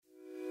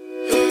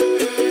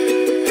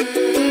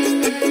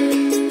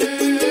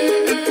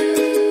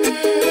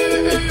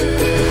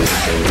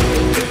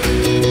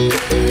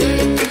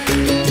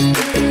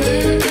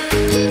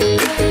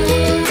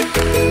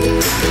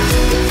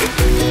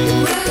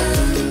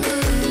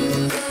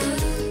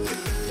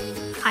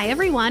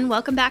everyone.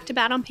 Welcome back to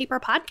Bad on Paper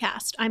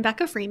podcast. I'm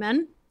Becca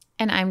Freeman.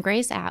 And I'm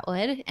Grace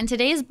Atwood. And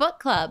today's book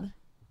club.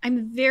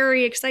 I'm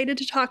very excited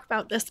to talk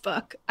about this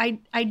book. I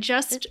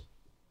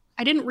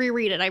didn't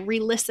reread it. I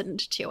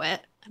re-listened to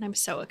it, and I'm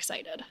so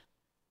excited.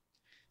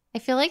 I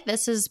feel like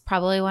this is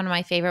probably one of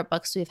my favorite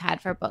books we've had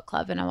for book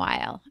club in a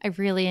while. I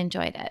really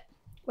enjoyed it.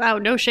 Wow,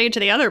 no shade to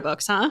the other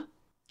books, huh?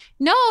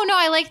 No,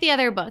 I like the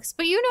other books,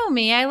 but you know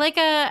me. I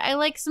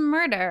like some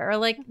murder, or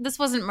like this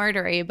wasn't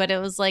murdery, but it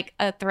was like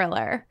a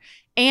thriller.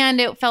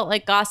 And it felt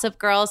like Gossip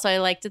Girl, so I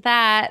liked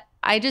that.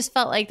 I just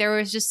felt like there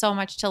was just so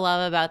much to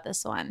love about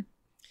this one.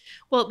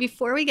 Well,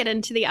 before we get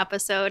into the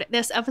episode,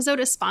 this episode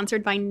is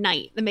sponsored by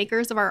Night, the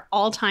makers of our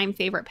all-time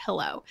favorite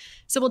pillow.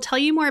 So we'll tell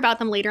you more about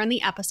them later in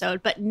the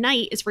episode, but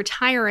Night is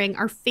retiring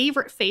our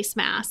favorite face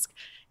mask.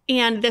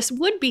 And this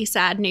would be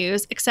sad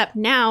news, except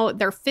now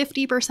they're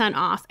 50%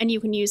 off, and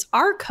you can use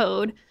our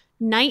code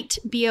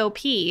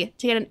NIGHTBOP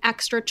to get an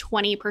extra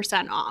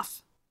 20%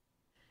 off.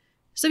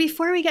 So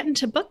before we get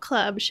into book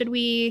club, should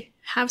we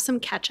have some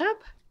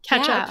ketchup?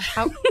 Ketchup.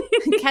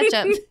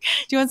 Ketchup. Do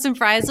you want some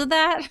fries with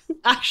that?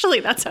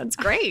 Actually, that sounds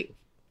great.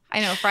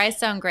 I know, fries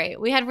sound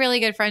great. We had really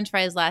good French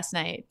fries last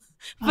night.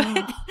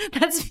 But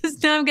that's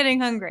just, now I'm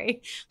getting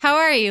hungry. How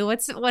are you?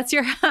 What's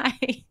your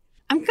high?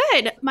 I'm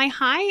good. My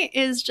high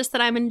is just that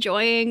I'm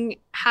enjoying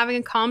having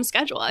a calm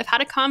schedule. I've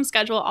had a calm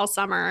schedule all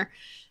summer,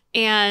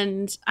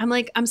 and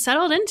I'm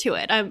settled into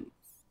it.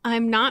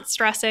 I'm not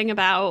stressing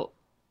about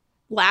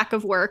lack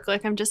of work.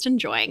 Like, I'm just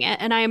enjoying it.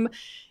 And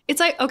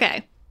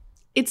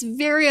it's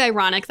very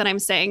ironic that I'm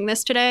saying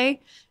this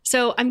today.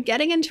 So I'm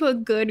getting into a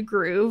good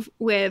groove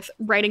with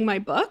writing my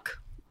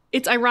book.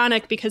 It's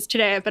ironic because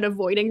today I've been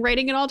avoiding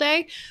writing it all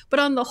day. But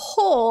on the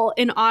whole,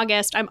 in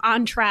August, I'm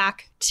on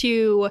track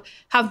to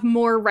have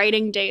more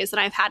writing days than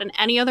I've had in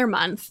any other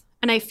month.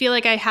 And I feel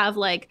like I have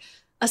like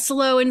a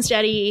slow and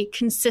steady,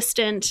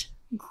 consistent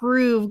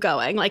groove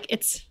going. Like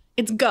it's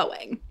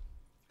going.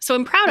 So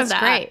I'm proud of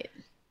that. Great.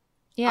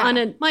 Yeah. On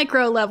a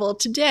micro level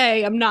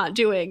today, I'm not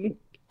doing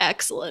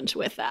excellent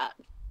with that.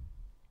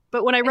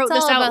 But when I wrote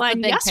this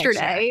outline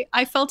yesterday,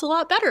 I felt a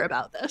lot better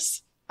about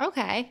this.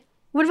 Okay.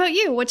 What about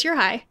you? What's your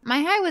high?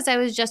 My high was I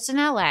was just in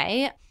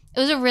LA. It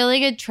was a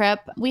really good trip.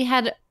 We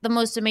had the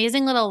most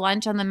amazing little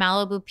lunch on the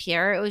Malibu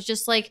Pier. It was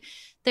just like,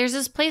 there's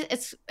this place,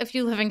 it's, if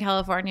you live in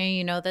California,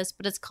 you know this,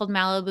 but it's called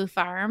Malibu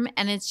Farm.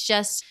 And it's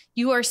just,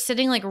 you are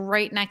sitting like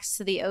right next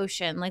to the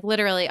ocean, like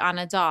literally on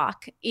a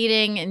dock,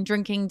 eating and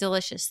drinking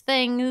delicious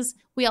things.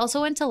 We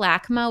also went to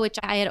LACMA, which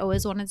I had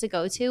always wanted to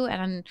go to,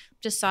 and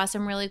just saw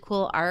some really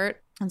cool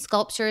art and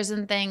sculptures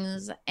and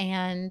things.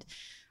 And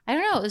I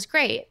don't know, it was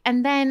great.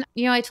 And then,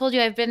 I told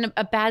you I've been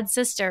a bad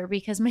sister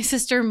because my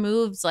sister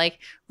moved like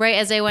right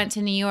as I went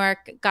to New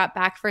York, got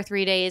back for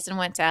 3 days and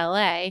went to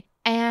LA.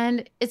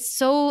 And it's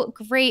so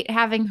great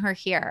having her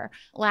here.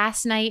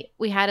 Last night,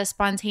 we had a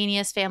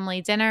spontaneous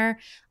family dinner.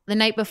 The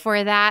night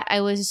before that,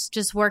 I was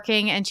just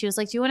working and she was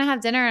like, do you want to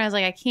have dinner? And I was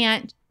like, I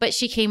can't. But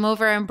she came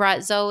over and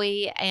brought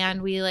Zoe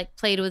and we like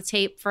played with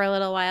tape for a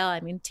little while.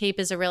 I mean,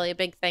 tape is a really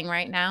big thing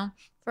right now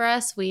for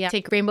us. We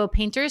take rainbow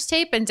painter's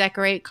tape and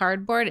decorate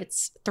cardboard.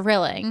 It's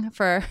thrilling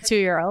for a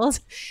 2-year-old.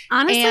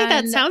 Honestly,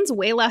 that sounds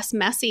way less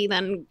messy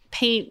than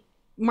paint,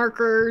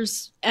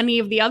 markers, any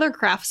of the other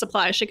craft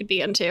supplies she could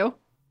be into.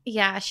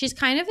 Yeah, she's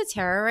kind of a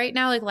terror right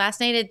now. Like last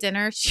night at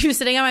dinner, she was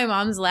sitting on my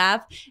mom's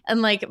lap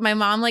and like my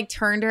mom like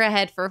turned her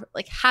head for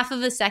like half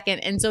of a second.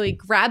 And Zoe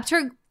grabbed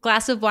her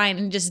glass of wine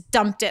and just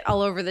dumped it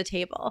all over the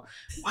table.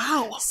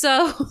 Wow.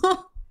 So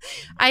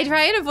I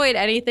try and avoid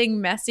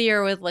anything messy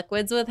or with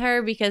liquids with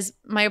her because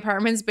my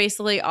apartment's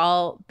basically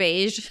all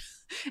beige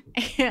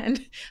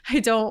and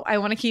I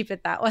want to keep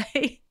it that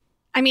way.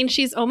 I mean,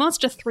 she's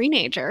almost a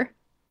three-nager.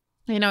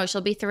 I know,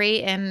 she'll be 3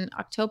 in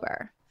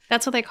October.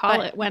 That's what they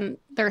call it when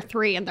they're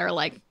 3 and they're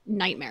like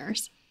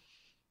nightmares.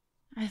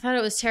 I thought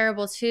it was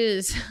terrible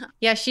too.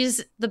 Yeah,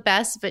 she's the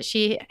best, but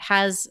she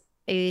has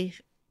a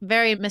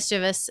very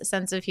mischievous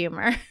sense of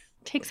humor.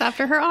 Takes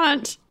after her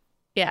aunt.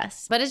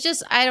 Yes. But it's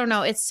just, I don't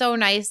know. It's so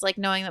nice like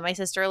knowing that my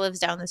sister lives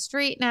down the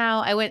street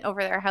now. I went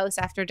over their house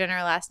after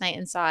dinner last night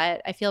and saw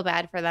it. I feel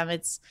bad for them.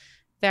 It's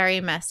very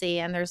messy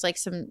and there's like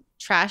some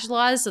trash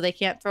laws so they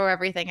can't throw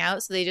everything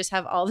out. So they just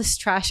have all this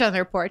trash on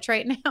their porch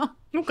right now.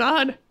 Oh,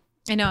 God.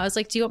 I know. I was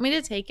like, do you want me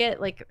to take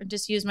it? Like,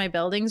 just use my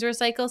building's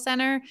recycle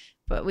center?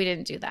 But we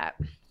didn't do that.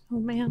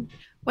 Oh, man.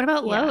 What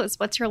about lows?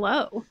 What's your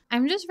low?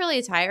 I'm just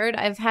really tired.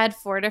 I've had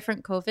 4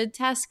 different COVID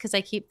tests because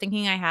I keep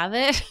thinking I have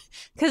it.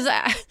 Because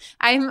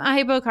I'm a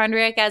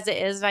hypochondriac as it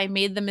is. And I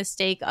made the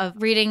mistake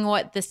of reading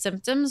what the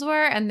symptoms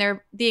were. And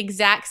they're the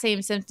exact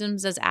same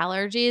symptoms as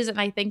allergies. And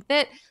I think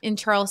that in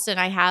Charleston,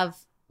 I have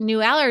new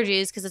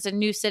allergies because it's a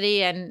new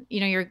city and,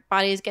 your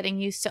body is getting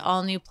used to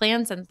all new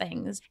plants and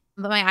things.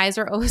 But my eyes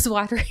are always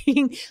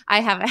watering. I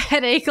have a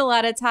headache a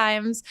lot of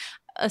times,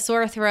 a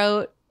sore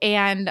throat,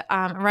 and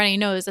a runny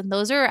nose. And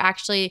those are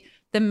actually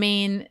the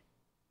main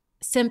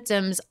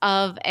symptoms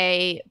of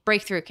a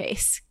breakthrough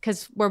case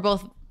because we're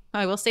both,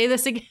 I will say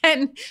this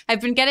again,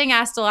 I've been getting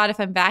asked a lot if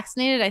I'm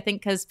vaccinated. I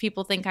think because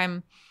people think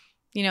I'm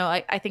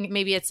I think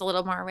maybe it's a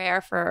little more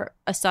rare for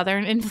a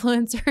Southern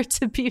influencer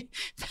to be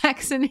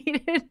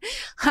vaccinated.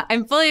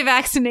 I'm fully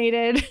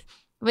vaccinated.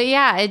 But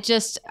yeah,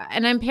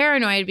 and I'm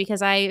paranoid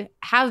because I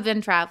have been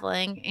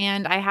traveling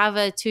and I have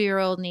a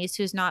 2-year-old niece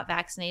who's not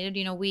vaccinated.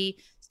 We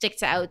stick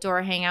to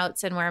outdoor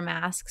hangouts and wear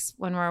masks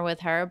when we're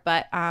with her,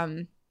 but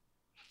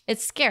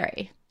it's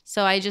scary.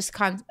 So I just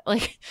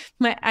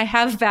I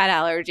have bad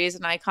allergies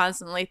and I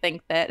constantly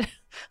think that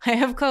I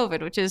have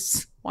COVID, which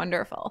is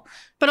wonderful.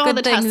 But all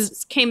the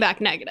tests came back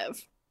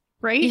negative,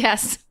 right?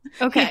 Yes.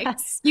 Okay.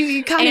 Yes.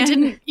 You kind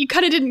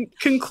of didn't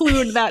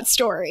conclude that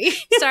story.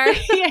 Sorry,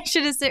 I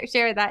should have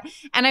shared that.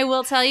 And I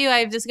will tell you,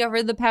 I've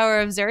discovered the power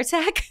of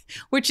Zyrtec,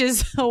 which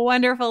is a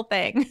wonderful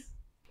thing.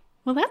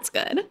 Well, that's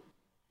good.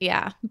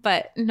 Yeah,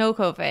 but no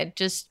COVID,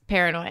 just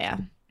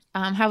paranoia.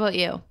 How about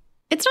you?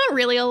 It's not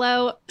really a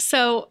low.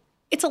 So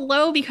it's a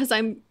low because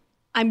I'm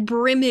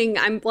brimming.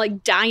 I'm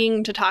like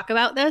dying to talk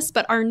about this.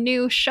 But our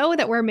new show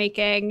that we're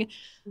making,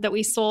 that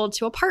we sold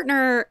to a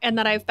partner and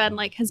that I've been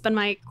has been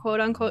my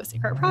quote unquote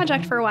secret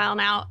project for a while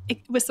now. It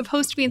was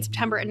supposed to be in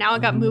September and now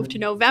it got moved to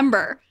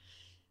November.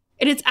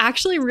 And it's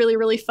actually really,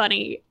 really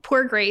funny.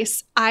 Poor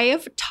Grace. I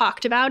have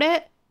talked about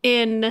it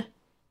in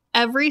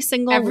every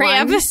single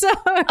episode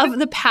of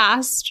the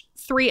past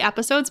 3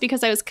 episodes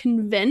because I was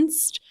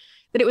convinced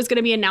that it was going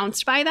to be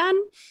announced by then.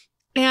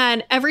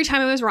 And every time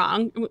I was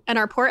wrong, and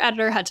our poor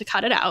editor had to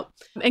cut it out.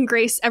 And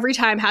Grace every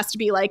time has to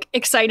be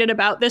excited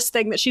about this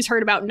thing that she's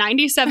heard about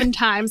 97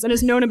 times and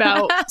has known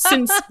about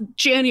since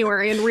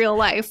January in real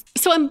life.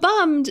 So I'm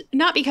bummed,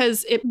 not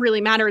because it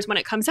really matters when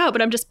it comes out,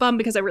 but I'm just bummed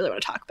because I really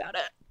want to talk about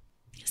it.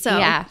 So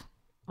yeah.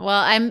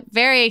 Well, I'm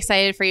very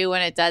excited for you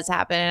when it does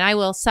happen, and I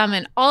will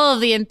summon all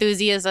of the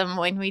enthusiasm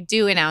when we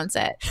do announce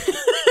it.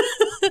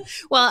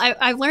 Well,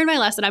 I've learned my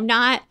lesson. I'm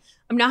not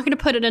going to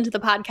put it into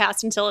the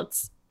podcast until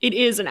it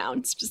is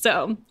announced.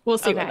 So we'll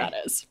see what that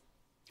is.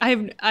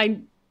 I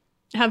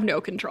have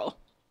no control.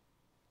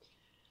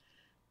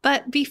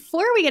 But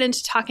before we get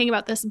into talking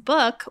about this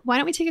book, why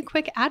don't we take a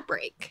quick ad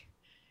break?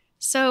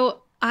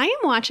 So I am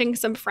watching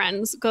some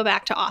friends go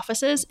back to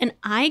offices, and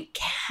I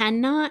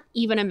cannot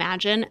even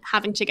imagine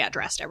having to get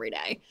dressed every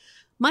day.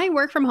 My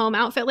work from home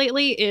outfit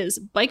lately is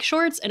bike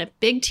shorts and a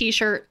big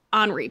t-shirt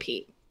on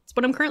repeat. It's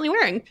what I'm currently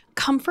wearing.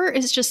 Comfort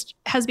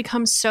has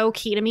become so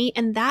key to me,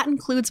 and that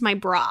includes my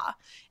bra.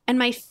 And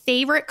my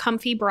favorite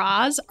comfy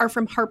bras are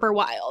from Harper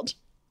Wilde.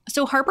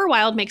 So Harper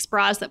Wilde makes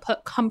bras that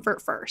put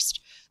comfort first.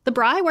 The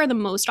bra I wear the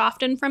most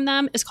often from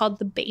them is called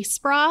the Base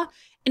Bra,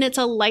 and it's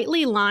a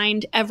lightly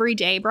lined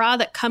everyday bra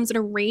that comes in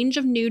a range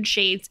of nude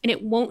shades, and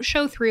it won't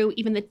show through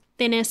even the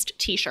thinnest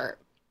t-shirt.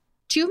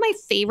 2 of my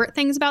favorite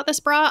things about this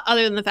bra,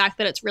 other than the fact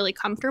that it's really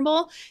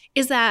comfortable,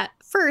 is that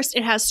first,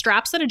 it has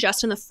straps that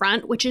adjust in the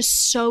front, which is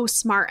so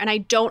smart, and I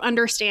don't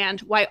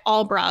understand why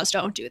all bras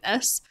don't do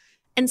this.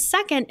 And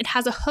second, it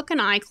has a hook and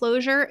eye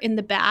closure in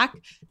the back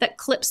that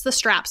clips the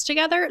straps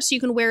together so you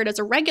can wear it as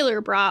a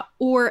regular bra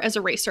or as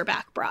a racer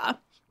back bra,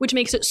 which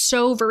makes it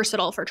so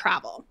versatile for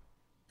travel.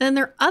 Then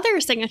their other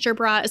signature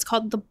bra is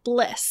called the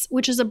Bliss,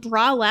 which is a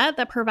bralette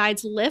that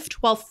provides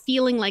lift while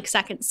feeling like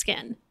second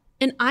skin.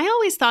 And I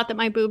always thought that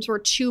my boobs were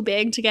too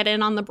big to get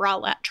in on the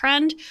bralette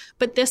trend,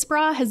 but this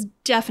bra has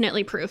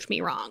definitely proved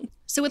me wrong.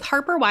 So with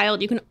Harper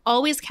Wilde, you can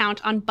always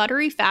count on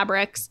buttery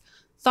fabrics,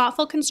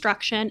 thoughtful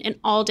construction, and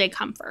all-day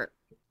comfort.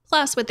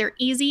 Plus, with their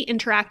easy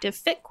interactive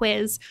fit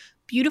quiz,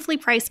 beautifully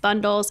priced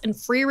bundles,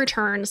 and free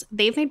returns,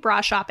 they've made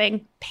bra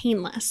shopping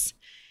painless.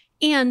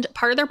 And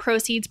part of their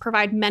proceeds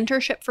provide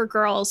mentorship for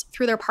girls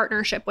through their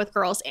partnership with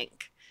Girls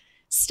Inc.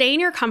 Stay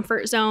in your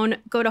comfort zone.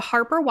 Go to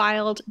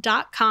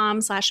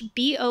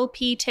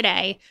harperwilde.com/BOP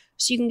today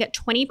so you can get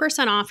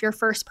 20% off your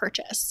first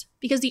purchase.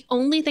 Because the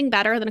only thing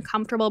better than a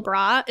comfortable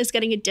bra is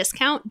getting a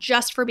discount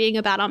just for being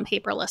a Bad on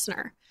Paper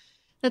listener.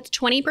 That's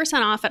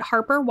 20% off at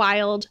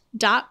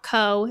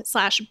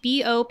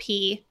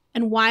harperwilde.co/BOP,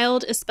 and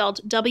Wilde is spelled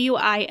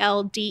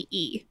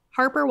WILDE.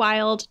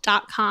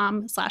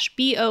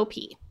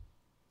 harperwilde.com/BOP.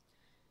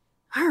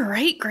 All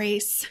right,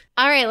 Grace.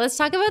 All right, let's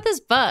talk about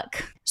this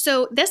book.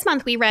 So this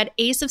month we read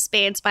Ace of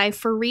Spades by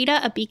Farida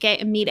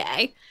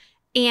Abike-Amide,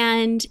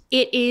 and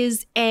it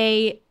is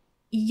a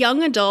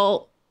young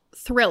adult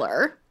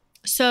thriller.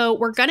 So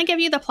we're going to give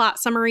you the plot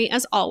summary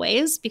as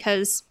always,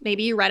 because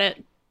maybe you read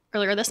it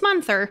earlier this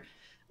month or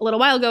a little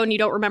while ago and you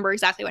don't remember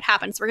exactly what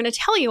happened. So we're going to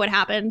tell you what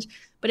happened.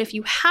 But if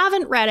you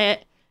haven't read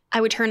it,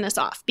 I would turn this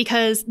off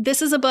because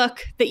this is a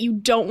book that you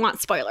don't want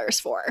spoilers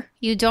for.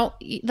 You don't,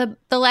 the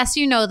less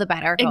you know, the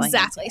better.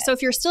 Exactly. So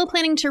if you're still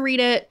planning to read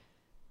it,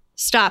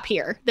 stop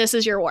here. This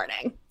is your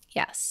warning.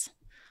 Yes.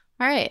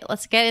 All right,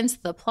 let's get into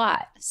the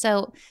plot.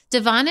 So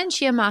Devon and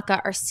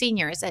Chiamaka are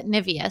seniors at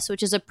Niveus,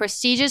 which is a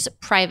prestigious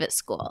private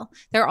school.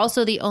 They're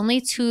also the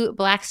only 2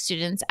 Black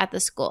students at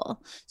the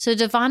school. So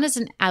Devon is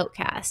an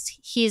outcast.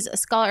 He's a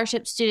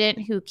scholarship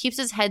student who keeps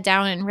his head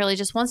down and really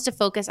just wants to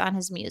focus on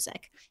his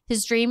music.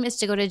 His dream is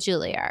to go to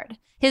Juilliard.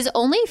 His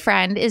only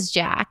friend is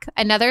Jack,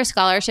 another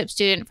scholarship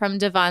student from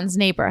Devon's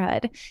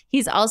neighborhood.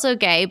 He's also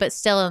gay, but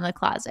still in the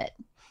closet.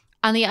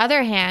 On the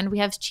other hand, we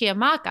have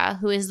Chiamaka,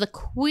 who is the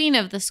queen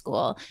of the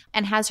school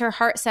and has her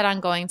heart set on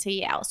going to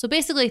Yale. So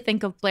basically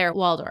think of Blair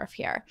Waldorf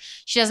here.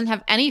 She doesn't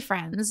have any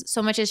friends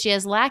so much as she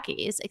has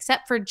lackeys,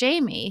 except for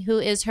Jamie, who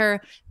is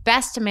her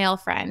best male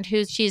friend,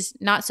 who she's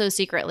not so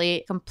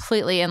secretly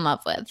completely in love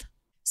with.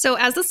 So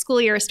as the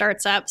school year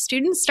starts up,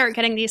 students start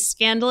getting these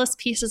scandalous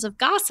pieces of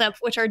gossip,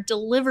 which are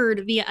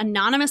delivered via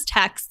anonymous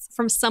texts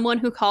from someone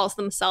who calls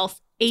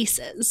themselves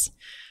Aces.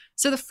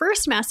 So the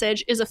first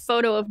message is a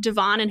photo of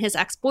Devon and his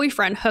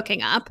ex-boyfriend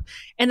hooking up.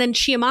 And then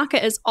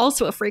Chiamaka is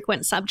also a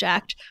frequent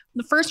subject.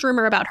 The first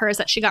rumor about her is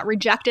that she got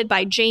rejected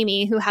by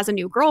Jamie, who has a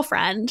new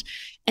girlfriend.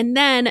 And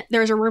then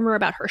there's a rumor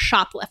about her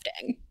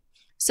shoplifting.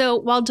 So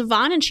while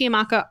Devon and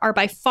Chiamaka are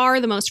by far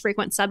the most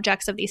frequent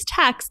subjects of these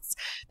texts,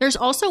 there's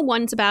also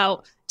ones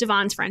about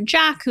Devon's friend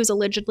Jack, who's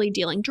allegedly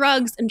dealing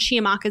drugs, and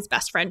Chiamaka's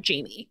best friend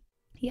Jamie.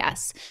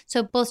 Yes.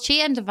 So both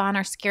Chia and Devon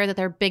are scared that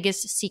their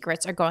biggest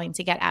secrets are going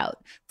to get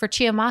out. For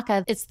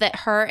Chiamaka, it's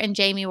that her and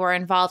Jamie were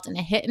involved in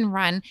a hit and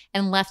run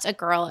and left a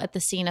girl at the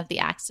scene of the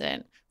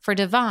accident. For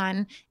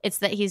Devon, it's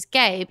that he's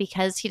gay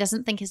because he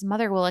doesn't think his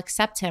mother will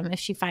accept him if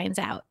she finds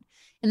out.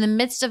 In the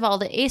midst of all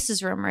the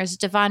Aces rumors,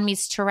 Devon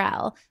meets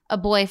Terrell, a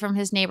boy from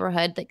his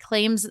neighborhood that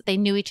claims that they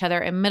knew each other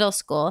in middle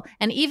school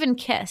and even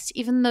kissed,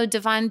 even though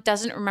Devon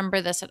doesn't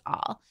remember this at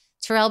all.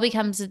 Terrell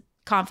becomes a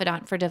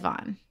confidant for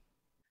Devon.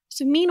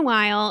 So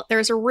meanwhile,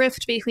 there's a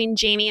rift between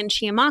Jamie and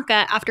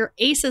Chiamaka after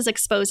Aces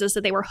exposes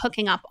that they were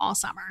hooking up all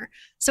summer.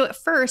 So at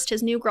first,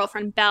 his new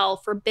girlfriend Belle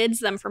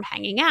forbids them from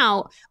hanging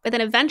out, but then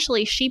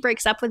eventually she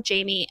breaks up with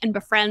Jamie and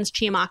befriends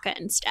Chiamaka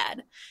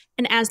instead.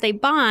 And as they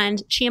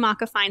bond,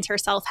 Chiamaka finds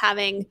herself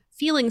having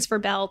feelings for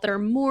Belle that are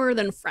more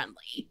than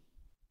friendly.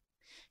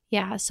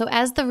 Yeah, so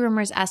as the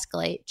rumors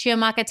escalate,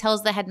 Chiamaka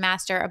tells the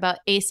headmaster about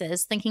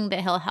Aces, thinking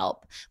that he'll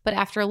help. But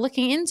after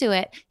looking into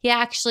it, he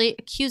actually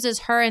accuses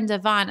her and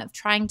Devon of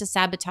trying to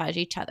sabotage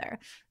each other.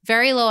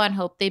 Very low on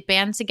hope, they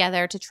band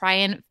together to try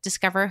and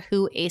discover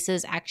who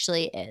Aces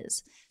actually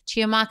is.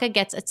 Chiamaka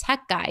gets a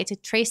tech guy to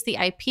trace the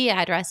IP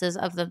addresses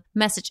of the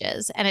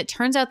messages, and it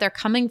turns out they're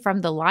coming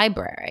from the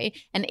library,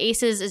 and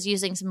Aces is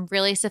using some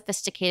really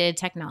sophisticated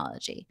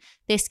technology.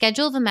 They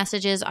schedule the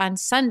messages on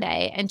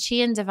Sunday, and Chi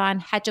and Devon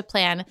hatch a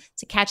plan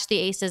to catch the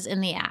Aces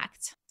in the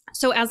act.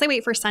 So as they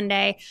wait for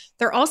Sunday,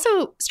 they're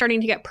also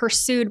starting to get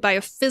pursued by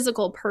a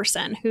physical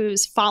person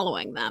who's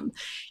following them.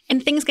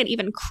 And things get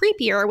even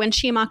creepier when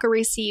Chiamaka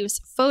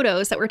receives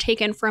photos that were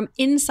taken from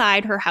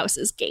inside her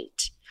house's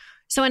gate.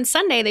 So on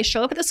Sunday, they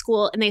show up at the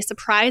school and they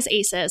surprise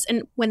Aces.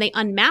 And when they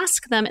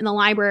unmask them in the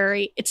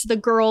library, it's the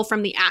girl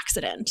from the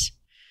accident.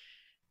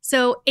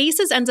 So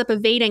Aces ends up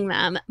evading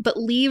them, but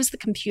leaves the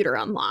computer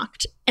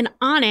unlocked. And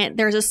on it,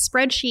 there's a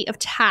spreadsheet of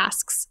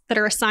tasks that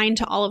are assigned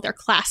to all of their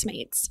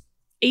classmates.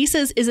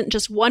 Aces isn't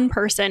just one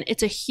person,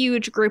 it's a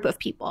huge group of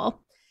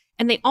people.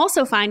 And they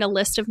also find a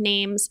list of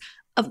names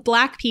of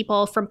Black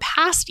people from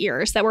past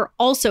years that were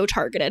also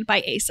targeted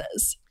by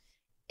Aces.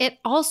 It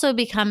also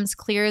becomes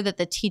clear that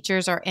the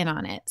teachers are in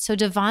on it. So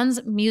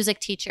Devon's music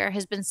teacher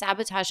has been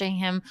sabotaging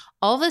him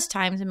all this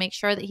time to make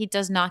sure that he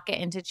does not get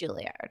into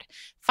Juilliard.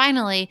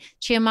 Finally,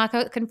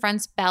 Chiamaka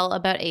confronts Belle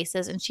about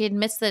Aces, and she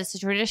admits that it's a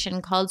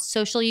tradition called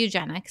social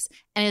eugenics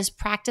and is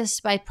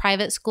practiced by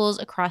private schools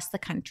across the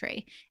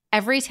country.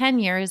 Every 10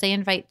 years, they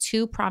invite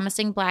 2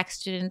 promising Black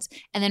students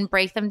and then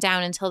break them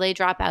down until they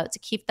drop out to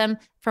keep them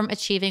from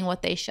achieving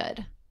what they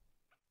should.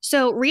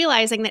 So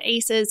realizing that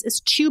Aces is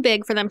too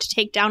big for them to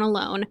take down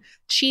alone,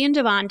 Chi and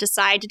Devon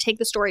decide to take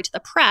the story to the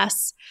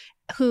press,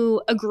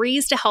 who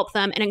agrees to help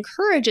them and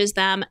encourages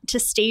them to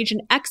stage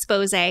an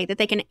expose that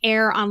they can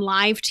air on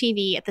live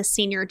TV at the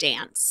senior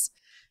dance.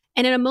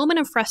 And in a moment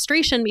of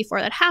frustration before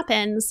that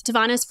happens,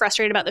 Devon is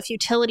frustrated about the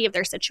futility of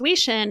their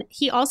situation.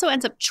 He also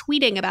ends up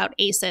tweeting about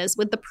Aces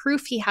with the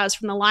proof he has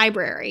from the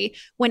library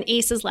when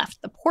Aces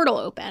left the portal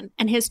open,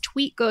 and his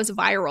tweet goes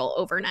viral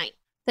overnight.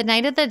 The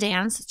night of the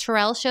dance,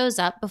 Terrell shows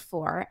up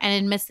before and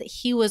admits that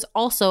he was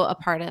also a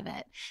part of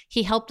it.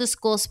 He helped the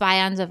school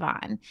spy on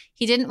Devon.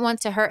 He didn't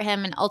want to hurt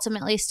him and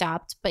ultimately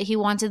stopped, but he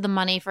wanted the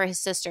money for his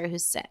sister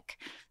who's sick.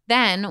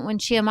 Then, when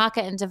Chiamaka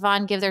and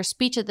Devon give their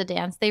speech at the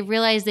dance, they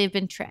realize they've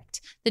been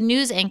tricked. The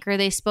news anchor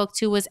they spoke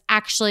to was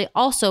actually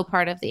also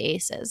part of the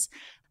Aces.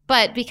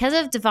 But because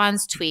of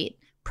Devon's tweet,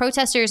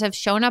 protesters have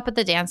shown up at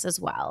the dance as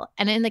well,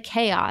 and in the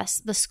chaos,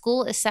 the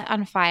school is set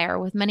on fire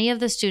with many of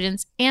the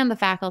students and the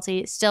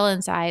faculty still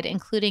inside,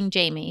 including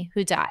Jamie,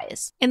 who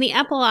dies. In the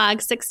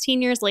epilogue,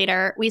 16 years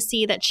later, we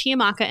see that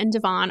Chiamaka and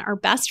Devon are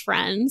best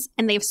friends,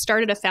 and they've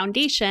started a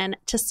foundation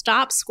to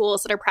stop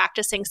schools that are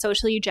practicing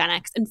social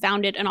eugenics and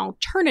founded an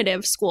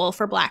alternative school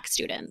for Black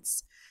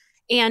students.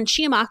 And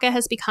Chiamaka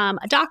has become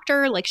a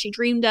doctor like she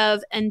dreamed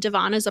of, and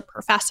Devon is a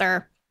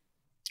professor.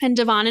 And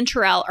Devon and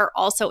Terrell are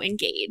also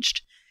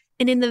engaged.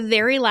 And in the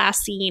very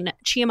last scene,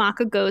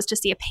 Chiamaka goes to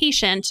see a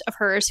patient of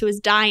hers who is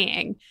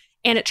dying,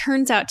 and it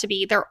turns out to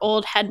be their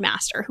old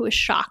headmaster who is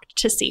shocked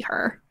to see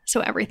her.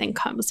 So everything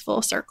comes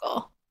full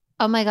circle.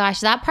 Oh my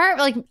gosh, that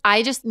part,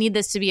 I just need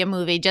this to be a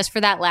movie just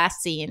for that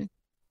last scene.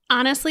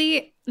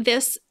 Honestly,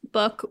 this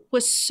book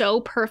was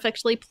so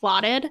perfectly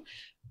plotted.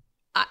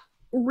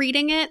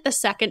 reading it the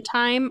second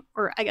time,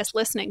 or I guess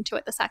listening to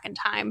it the second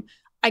time,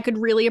 I could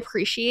really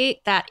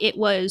appreciate that it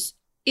was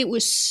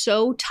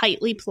so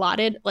tightly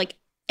plotted. Like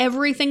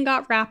everything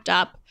got wrapped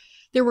up.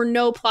 There were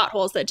no plot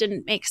holes that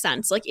didn't make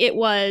sense. Like it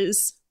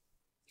was,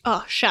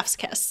 oh, chef's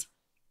kiss.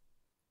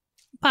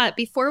 But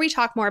before we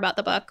talk more about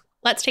the book,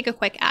 let's take a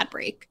quick ad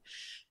break.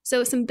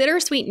 So some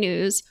bittersweet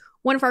news.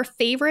 One of our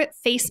favorite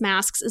face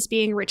masks is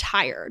being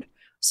retired.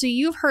 So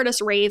you've heard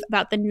us rave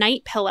about the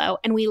Night Pillow,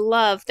 and we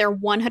love their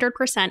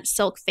 100%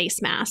 silk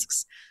face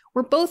masks.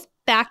 We're both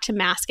back to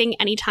masking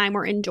anytime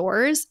we're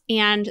indoors,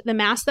 and the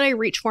mask that I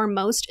reach for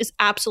most is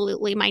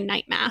absolutely my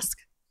night mask.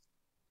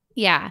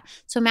 Yeah.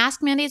 So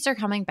mask mandates are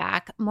coming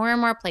back. More and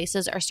more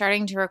places are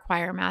starting to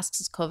require masks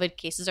as COVID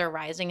cases are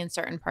rising in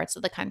certain parts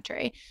of the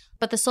country.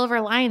 But the silver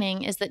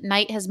lining is that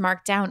Night has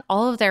marked down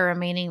all of their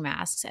remaining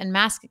masks and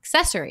mask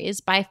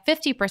accessories by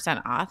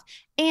 50% off.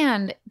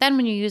 And then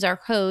when you use our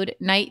code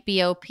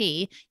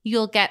NIGHTBOP,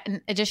 you'll get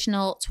an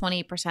additional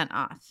 20%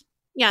 off.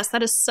 Yes,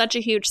 that is such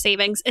a huge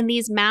savings, and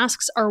these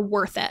masks are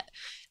worth it.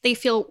 They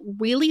feel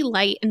really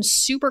light and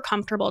super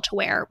comfortable to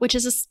wear, which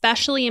is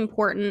especially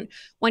important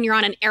when you're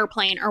on an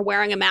airplane or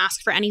wearing a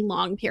mask for any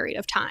long period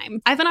of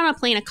time. I've been on a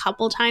plane a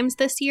couple times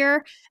this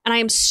year, and I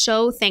am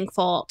so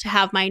thankful to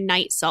have my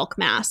Night silk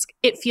mask.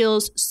 It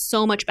feels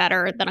so much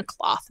better than a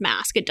cloth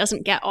mask. It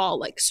doesn't get all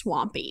like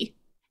swampy.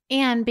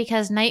 And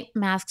because Night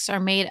masks are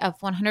made of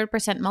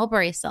 100%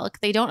 mulberry silk,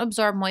 they don't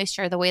absorb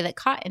moisture the way that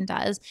cotton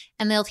does,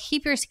 and they'll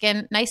keep your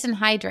skin nice and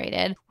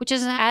hydrated, which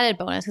is an added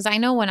bonus because I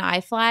know when I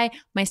fly,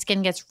 my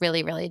skin gets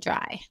really, really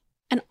dry.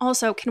 And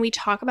also, can we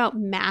talk about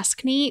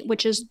maskne,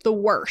 which is the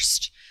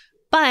worst?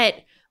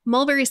 But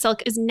mulberry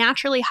silk is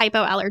naturally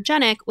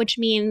hypoallergenic, which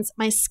means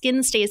my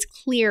skin stays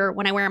clear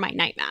when I wear my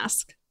night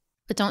mask.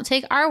 But don't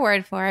take our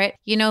word for it.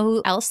 You know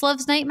who else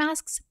loves night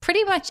masks?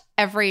 Pretty much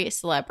every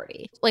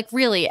celebrity. Like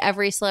really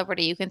every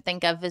celebrity you can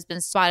think of has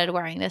been spotted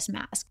wearing this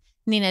mask.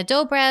 Nina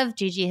Dobrev,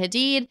 Gigi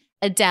Hadid,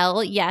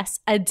 Adele,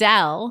 yes,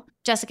 Adele,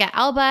 Jessica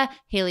Alba,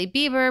 Hailey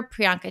Bieber,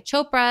 Priyanka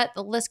Chopra.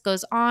 The list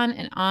goes on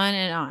and on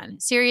and on.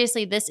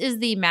 Seriously, this is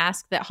the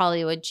mask that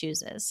Hollywood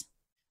chooses.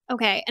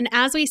 Okay, and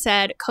as we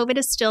said, COVID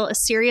is still a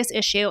serious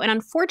issue, and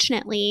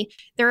unfortunately,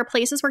 there are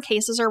places where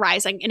cases are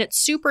rising, and it's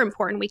super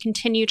important we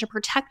continue to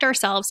protect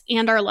ourselves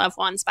and our loved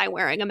ones by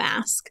wearing a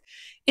mask.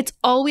 It's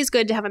always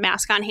good to have a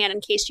mask on hand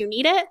in case you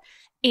need it,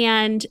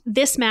 and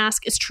this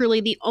mask is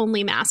truly the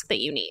only mask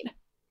that you need.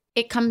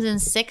 It comes in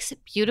 6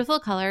 beautiful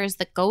colors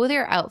that go with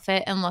your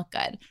outfit and look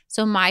good.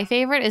 So my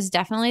favorite is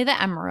definitely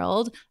the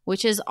emerald,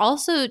 which is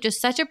also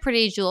just such a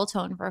pretty jewel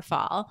tone for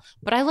fall.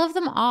 But I love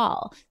them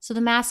all. So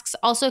the masks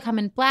also come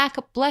in black,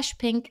 blush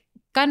pink,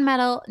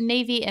 gunmetal,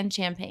 navy, and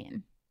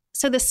champagne.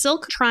 So the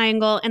silk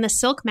triangle and the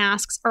silk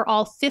masks are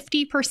all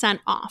 50%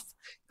 off.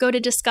 Go to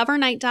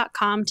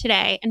discovernight.com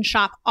today and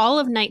shop all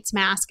of Night's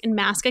mask and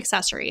mask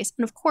accessories.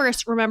 And of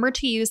course, remember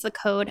to use the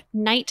code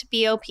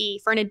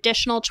NIGHTBOP for an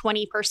additional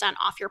 20%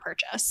 off your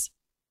purchase.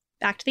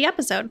 Back to the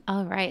episode.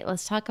 All right,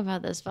 let's talk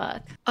about this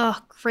book. Oh,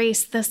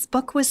 Grace, this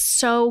book was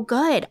so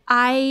good.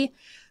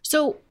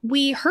 So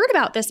we heard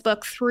about this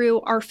book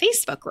through our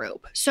Facebook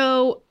group.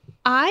 So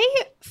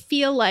I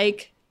feel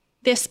like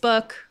this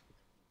book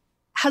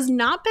has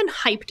not been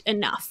hyped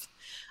enough.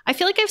 I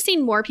feel like I've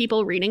seen more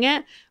people reading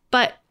it,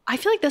 but I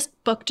feel like this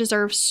book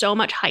deserves so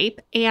much hype,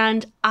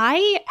 and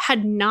I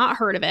had not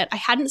heard of it. I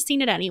hadn't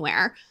seen it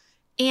anywhere.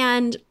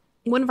 And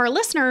one of our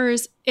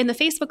listeners in the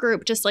Facebook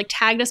group just like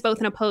tagged us both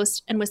in a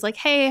post and was like,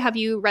 hey, have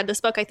you read this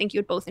book? I think you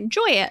would both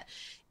enjoy it.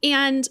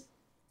 And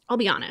I'll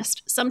be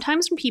honest,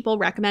 sometimes when people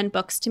recommend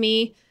books to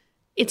me,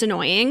 it's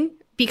annoying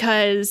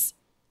because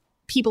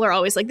people are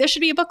always like, this should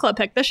be a book club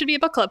pick. This should be a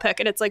book club pick.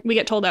 And it's like we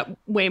get told that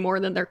way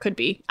more than there could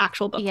be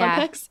actual book club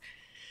picks.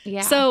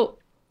 Yeah. So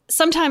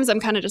sometimes I'm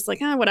kind of just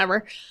like,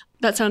 whatever.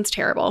 That sounds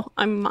terrible.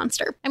 I'm a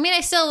monster. I mean, I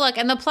still look,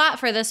 and the plot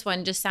for this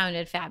one just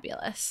sounded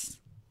fabulous.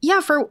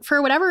 Yeah,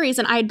 for whatever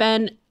reason, I'd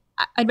been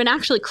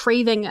actually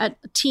craving a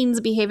teens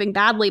behaving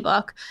badly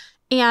book,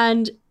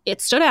 and it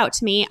stood out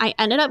to me. I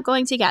ended up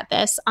going to get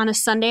this on a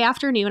Sunday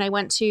afternoon. I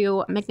went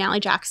to McNally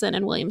Jackson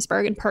in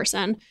Williamsburg in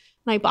person, and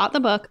I bought the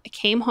book. I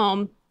came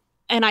home,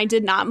 and I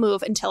did not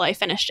move until I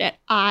finished it.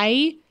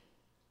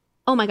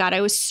 Oh my God,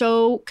 I was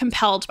so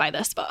compelled by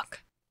this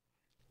book.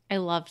 I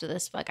loved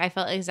this book. I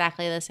felt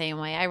exactly the same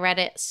way. I read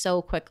it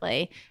so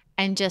quickly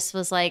and just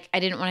was like,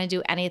 I didn't want to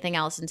do anything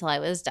else until I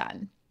was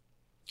done.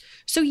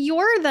 So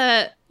you're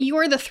the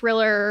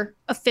thriller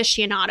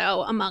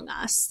aficionado among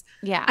us.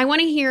 Yeah. I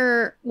want to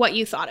hear what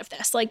you thought of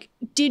this. Like,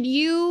 did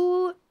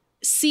you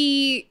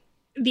see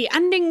the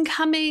ending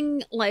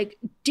coming? Like,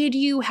 did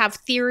you have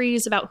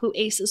theories about who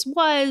Aces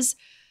was?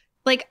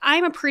 Like,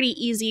 I'm a pretty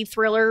easy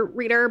thriller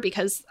reader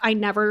because I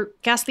never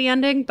guess the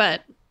ending,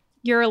 but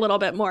you're a little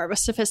bit more of a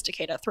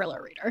sophisticated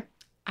thriller reader.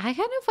 I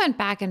kind of went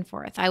back and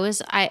forth.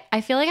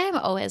 I feel like I'm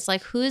always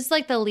like, who's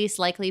like the least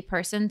likely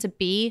person to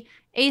be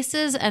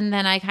Aces? And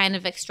then I kind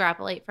of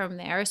extrapolate from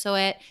there. So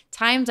at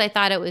times I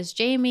thought it was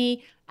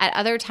Jamie. At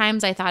other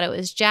times I thought it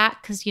was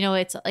Jack because, you know,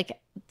 it's like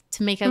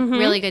to make a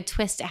really good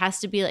twist, it has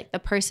to be like the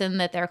person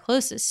that they're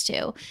closest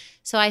to.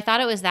 So I thought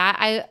it was that.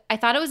 I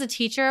thought it was a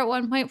teacher at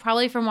one point,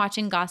 probably from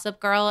watching Gossip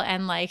Girl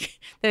and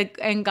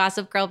and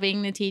Gossip Girl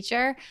being the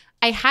teacher.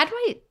 I had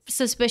my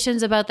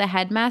suspicions about the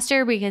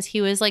headmaster because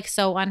he was like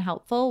so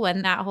unhelpful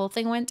when that whole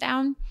thing went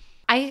down.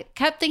 I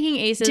kept thinking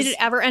Aces. Did it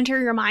ever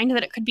enter your mind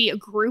that it could be a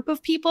group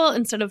of people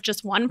instead of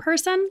just one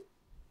person?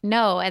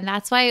 No, and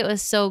that's why it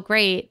was so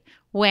great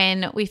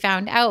when we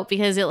found out,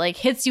 because it like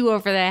hits you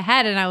over the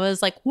head and I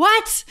was like,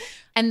 what?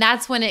 And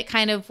that's when it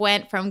kind of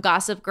went from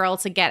Gossip Girl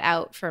to Get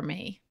Out for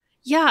me.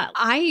 Yeah,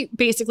 I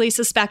basically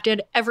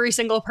suspected every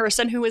single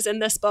person who was in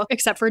this book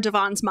except for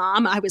Devon's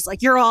mom. I was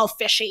like, you're all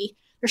fishy.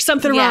 There's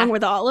something wrong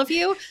with all of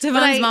you.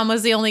 Devon's mom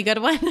was the only good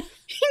one.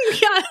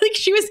 Yeah, like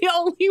she was the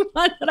only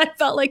one that I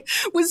felt like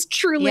was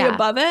truly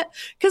above it.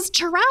 Because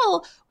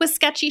Terrell was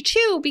sketchy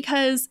too,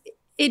 because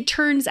it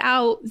turns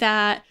out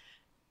that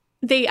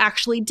they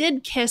actually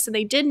did kiss and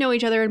they did know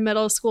each other in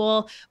middle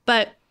school,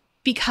 but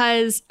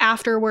because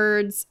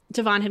afterwards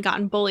Devon had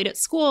gotten bullied at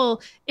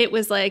school, it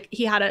was like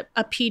he had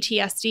a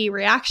PTSD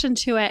reaction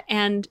to it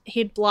and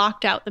he'd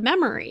blocked out the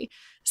memory.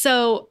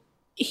 So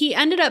he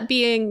ended up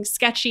being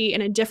sketchy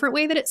in a different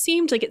way that it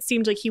seemed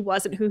like he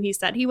wasn't who he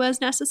said he was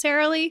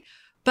necessarily.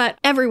 But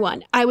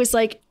I was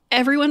like,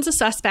 everyone's a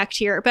suspect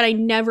here, but I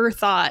never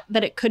thought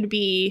that it could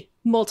be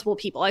multiple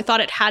people. I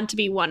thought it had to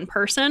be one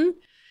person.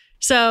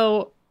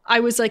 So I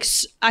was like,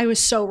 I was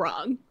so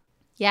wrong.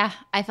 Yeah,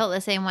 I felt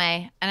the same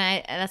way.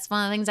 And that's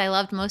one of the things I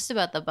loved most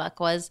about the book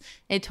was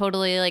it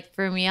totally like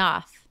threw me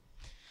off.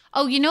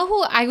 Oh, you know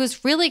who I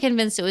was really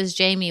convinced it was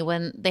Jamie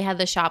when they had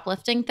the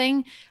shoplifting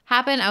thing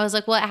happen? I was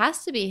like, well, it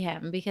has to be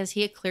him because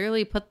he had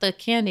clearly put the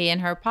candy in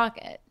her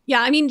pocket.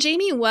 Yeah, I mean,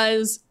 Jamie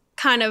was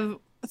kind of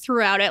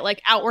throughout it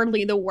like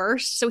outwardly the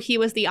worst, so he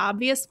was the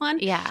obvious one.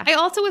 Yeah. I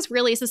also was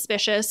really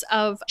suspicious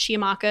of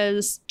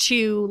Chiamaka's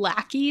two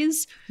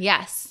lackeys.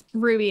 Yes.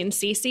 Ruby and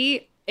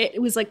Cece.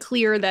 It was like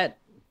clear that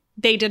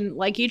they didn't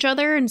like each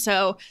other, and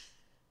so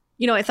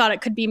I thought it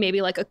could be maybe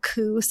like a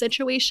coup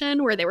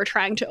situation where they were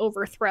trying to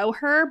overthrow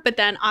her, but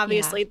then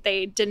obviously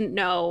they didn't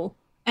know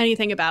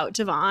anything about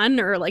Devon,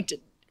 or like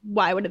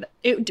why would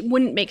it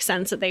wouldn't make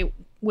sense that they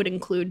would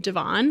include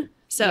Devon.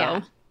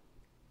 So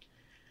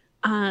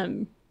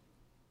I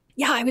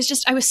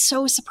was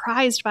so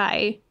surprised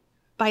by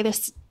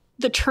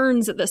the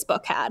turns that this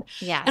book had.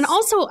 Yes. And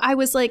also I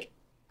was like,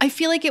 I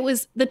feel like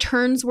the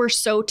turns were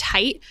so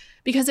tight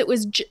because it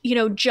was,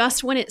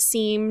 just when it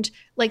seemed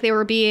like they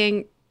were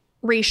being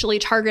racially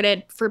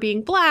targeted for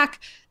being Black,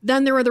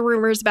 then there were the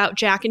rumors about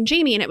Jack and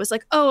Jamie. And it was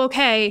like, oh,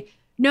 okay,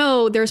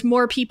 no, there's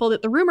more people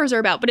that the rumors are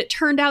about. But it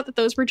turned out that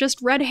those were just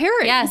red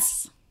herrings.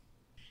 Yes.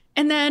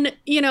 And then,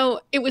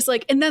 it was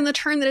like, and then the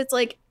turn that it's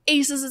like,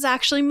 Aces is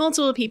actually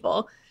multiple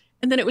people.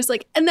 And then it was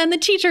like, and then the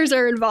teachers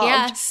are involved.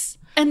 Yes.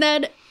 And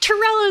then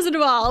Terrell is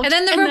involved. And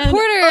then the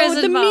reporter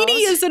is involved. The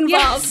media is involved.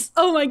 Yes.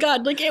 Oh my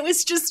God. Like it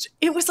was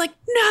like,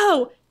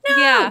 no.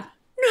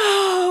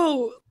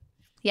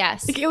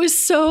 Yes. Like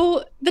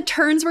the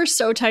turns were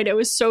so tight. It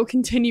was so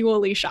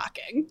continually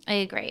shocking. I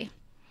agree.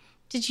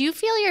 Did you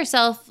feel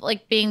yourself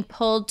like being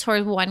pulled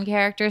toward one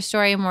character's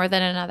story more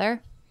than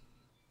another?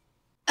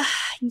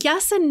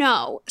 Yes and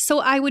no. So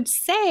I would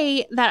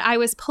say that I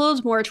was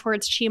pulled more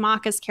towards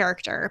Chiamaka's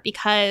character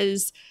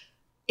because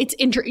it's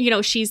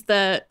she's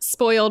the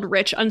spoiled,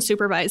 rich,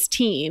 unsupervised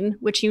teen,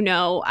 which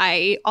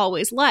I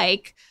always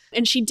like.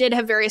 And she did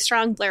have very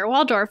strong Blair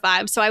Waldorf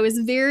vibes. So I was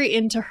very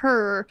into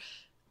her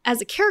as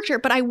a character.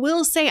 But I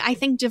will say, I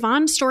think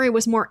Devon's story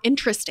was more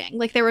interesting.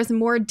 Like there was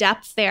more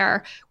depth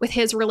there with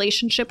his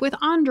relationship with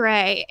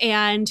Andre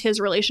and his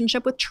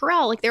relationship with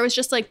Terrell. Like there was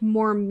just like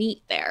more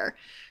meat there.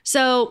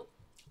 So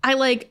I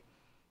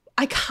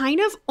kind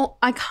of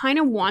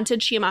wanted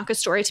Chiamaka's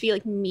story to be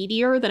like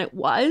meatier than it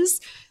was.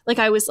 Like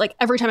I was like,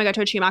 every time I got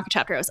to a Chiamaka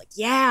chapter, I was like,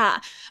 yeah.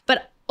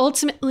 But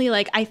ultimately,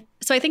 I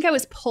think I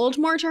was pulled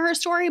more to her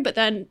story, but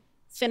then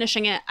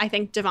finishing it, I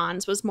think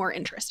Devon's was more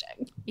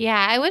interesting.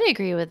 Yeah, I would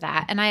agree with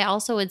that. And I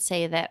also would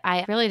say that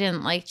I really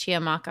didn't like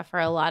Chiamaka for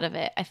a lot of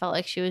it. I felt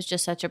like she was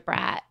just such a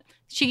brat.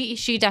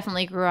 She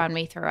definitely grew on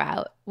me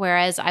throughout,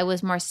 whereas I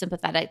was more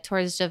sympathetic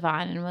towards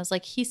Devon and was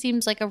like, he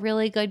seems like a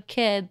really good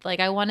kid. Like,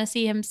 I want to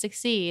see him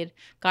succeed.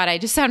 God, I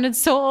just sounded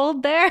so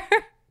old there.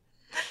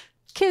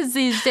 Kids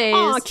these days.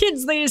 Oh,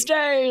 kids these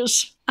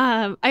days.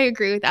 I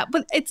agree with that.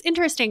 But it's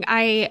interesting.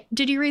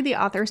 Did you read the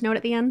author's note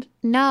at the end?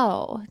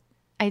 No,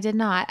 I did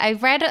not. I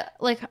read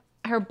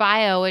her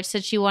bio, which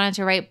said she wanted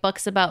to write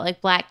books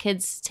about Black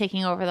kids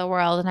taking over the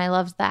world, and I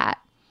loved that.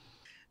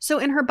 So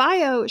in her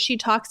bio, she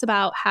talks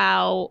about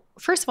how,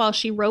 first of all,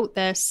 she wrote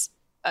this.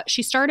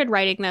 She started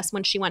writing this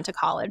when she went to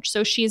college.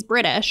 So she's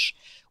British,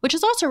 which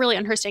is also really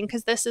interesting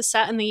because this is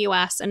set in the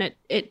U.S. and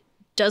it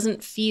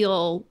doesn't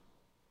feel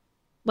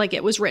like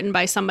it was written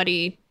by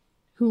somebody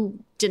who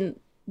didn't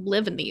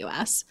live in the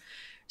U.S.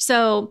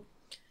 So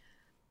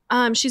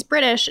she's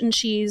British and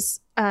she's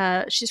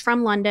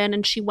from London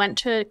and she went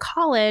to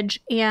college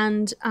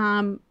and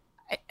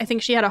I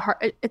think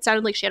it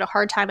sounded like she had a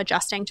hard time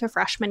adjusting to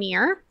freshman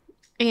year.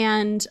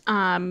 And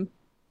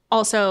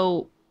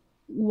also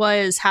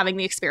was having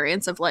the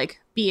experience of like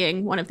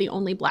being one of the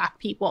only Black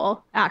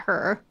people at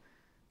her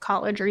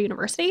college or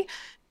university.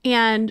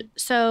 And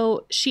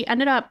so she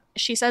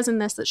says in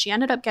this that she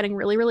ended up getting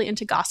really, really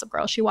into Gossip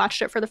Girl. She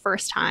watched it for the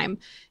first time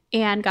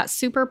and got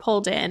super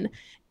pulled in,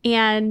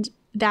 and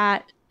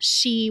that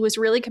she was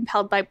really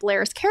compelled by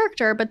Blair's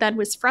character, but then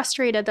was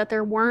frustrated that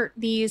there weren't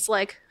these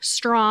like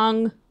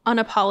strong,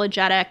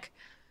 unapologetic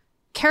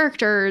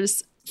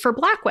characters for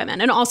Black women.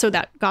 And also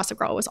that Gossip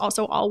Girl was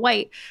also all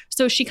white.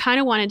 So she kind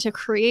of wanted to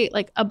create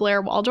like a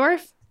Blair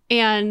Waldorf.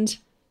 And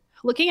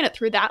looking at it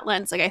through that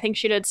lens, like I think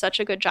she did such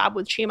a good job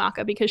with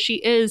Chimaka because she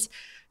is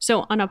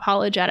so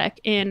unapologetic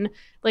in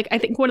like, I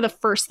think one of the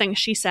first things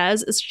she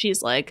says is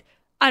she's like,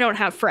 I don't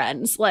have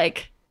friends.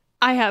 Like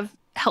I have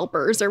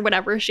helpers or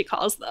whatever she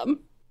calls them.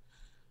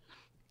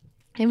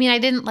 I mean, I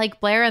didn't like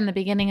Blair in the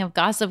beginning of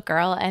Gossip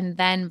Girl, and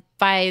then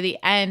by the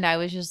end, I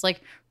was just like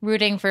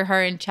rooting for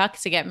her and Chuck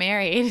to get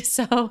married.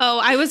 So,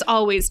 I was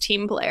always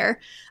Team Blair.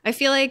 I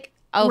feel like,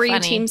 were you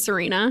Team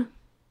Serena?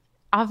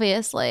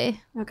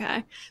 Obviously.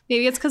 Okay,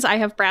 maybe it's because I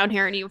have brown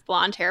hair and you have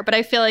blonde hair, but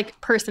I feel like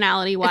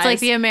personality-wise, it's like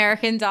the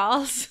American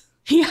Dolls.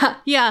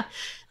 Yeah.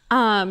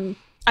 I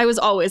was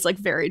always like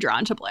very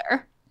drawn to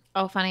Blair.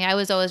 Oh, funny. I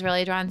was always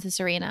really drawn to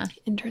Serena.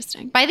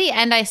 Interesting. By the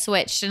end, I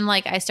switched and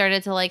like I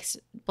started to like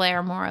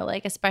Blair more,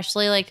 like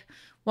especially like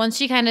once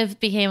she kind of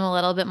became a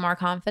little bit more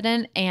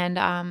confident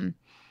and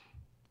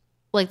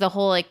like the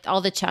whole like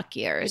all the Chuck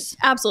years.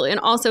 Absolutely. And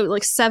also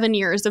like 7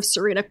 years of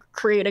Serena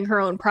creating her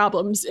own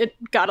problems. It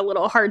got a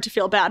little hard to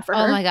feel bad for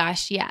her. Oh my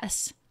gosh,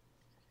 yes.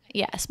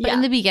 Yes. But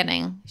in the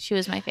beginning, she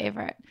was my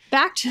favorite.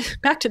 Back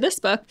to this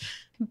book.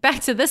 Back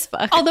to this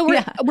book. Although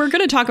we're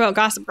going to talk about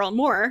Gossip Girl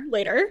more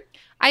later.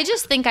 I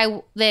just think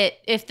that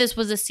if this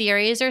was a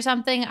series or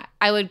something,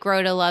 I would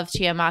grow to love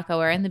Chimaka,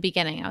 where in the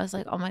beginning I was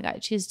like, oh my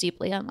God, she's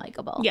deeply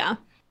unlikable. Yeah.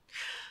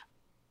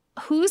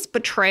 Whose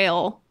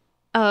betrayal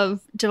of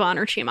Devon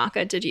or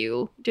Chimaka did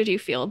you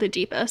feel the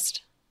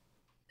deepest?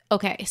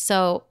 Okay,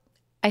 so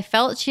I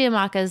felt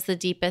Chimaka's the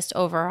deepest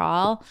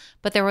overall,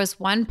 but there was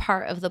one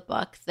part of the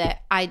book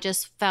that I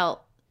just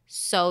felt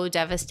so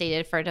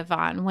devastated for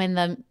Devon when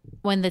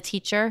the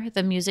teacher,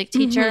 the music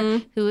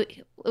teacher, who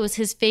it was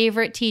his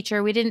favorite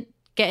teacher. We didn't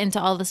get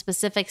into all the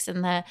specifics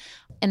in the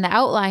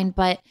outline,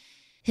 but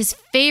his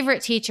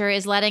favorite teacher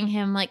is letting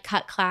him like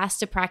cut class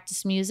to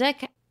practice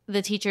music.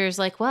 The teacher is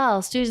like,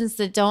 well, students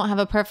that don't have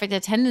a perfect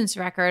attendance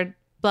record,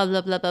 blah,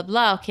 blah, blah, blah,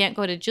 blah, can't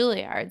go to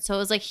Juilliard. So it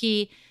was like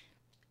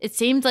it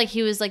seemed like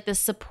he was like this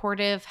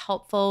supportive,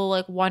 helpful,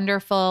 like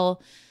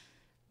wonderful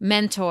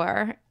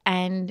mentor.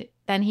 And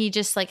then he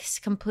just like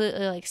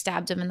completely like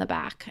stabbed him in the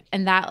back.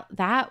 And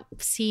that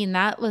scene,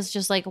 that was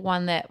just like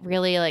one that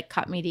really like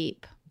cut me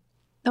deep.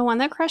 The one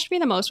that crushed me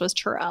the most was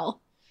Terrell.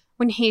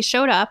 When he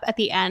showed up at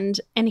the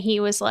end and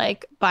he was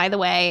like, by the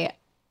way,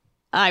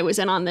 I was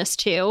in on this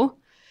too.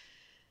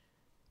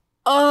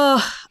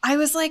 Oh, I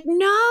was like,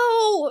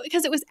 no,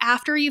 because it was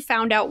after you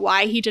found out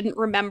why he didn't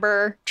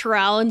remember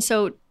Terrell. And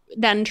so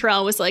then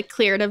Terrell was like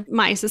cleared of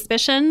my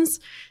suspicions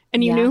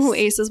and you knew who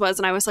Aces was.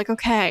 And I was like,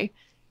 okay,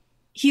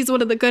 he's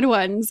one of the good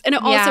ones. And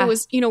it also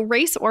was,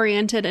 race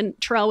oriented and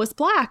Terrell was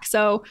Black.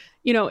 So,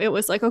 it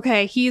was like,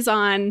 okay, he's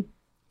on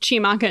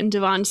Chimaka and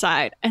Devon's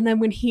side. And then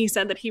when he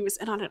said that he was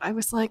in on it, I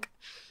was like,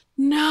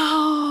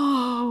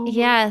 no.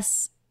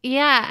 Yes.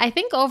 Yeah. I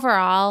think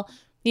overall,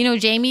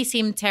 Jamie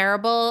seemed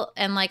terrible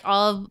and like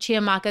all of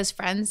Chimaka's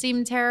friends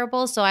seemed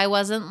terrible. So I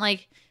wasn't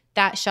like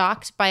that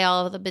shocked by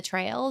all of the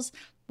betrayals.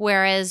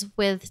 Whereas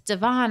with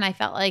Devon, I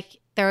felt like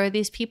there were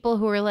these people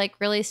who were like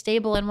really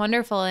stable and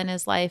wonderful in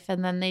his life.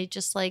 And then they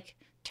just like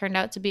turned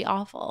out to be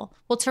awful.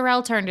 Well,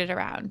 Terrell turned it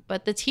around,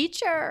 but the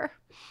teacher,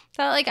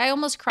 that like I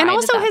almost cried. And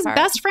also at that his part.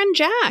 best friend,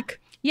 Jack.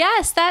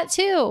 Yes, that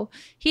too.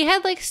 He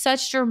had like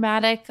such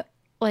dramatic,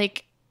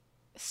 like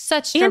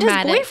such and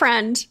dramatic. And his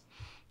boyfriend.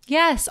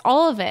 Yes,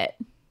 all of it.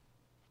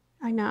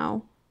 I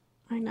know.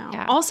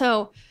 Yeah.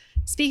 Also,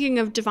 speaking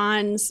of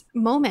Devon's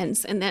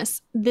moments in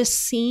this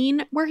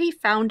scene where he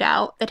found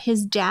out that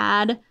his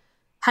dad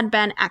had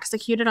been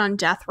executed on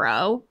death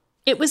row,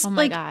 it was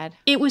God.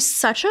 It was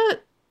such a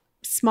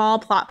small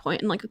plot point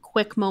and like a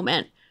quick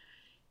moment.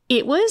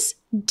 It was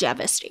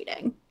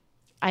devastating.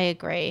 I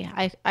agree.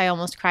 I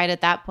almost cried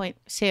at that point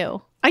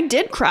too. I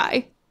did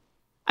cry.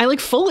 I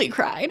like fully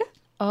cried.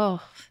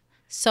 Oh,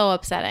 so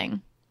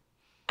upsetting.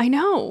 I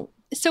know.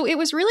 So it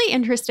was really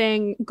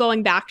interesting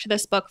going back to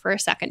this book for a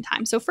second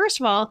time. So first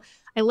of all,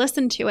 I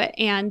listened to it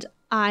and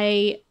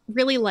I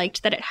really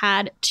liked that it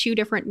had two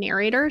different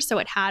narrators. So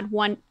it had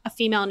a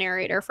female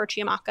narrator for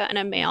Chimaka and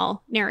a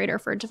male narrator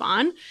for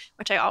Devon,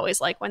 which I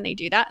always like when they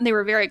do that. And they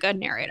were very good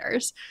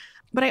narrators.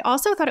 But I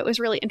also thought it was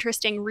really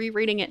interesting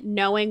rereading it,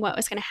 knowing what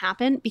was going to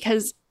happen,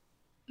 because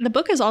the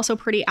book is also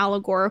pretty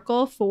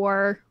allegorical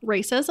for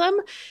racism.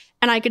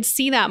 And I could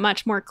see that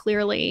much more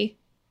clearly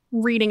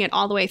reading it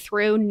all the way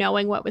through,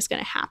 knowing what was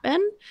going to happen,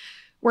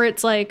 where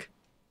it's like,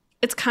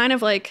 it's kind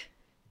of like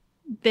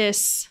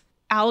this,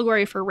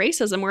 allegory for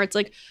racism where it's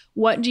like,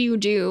 what do you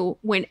do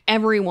when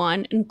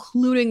everyone,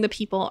 including the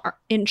people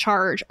in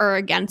charge, are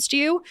against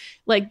you?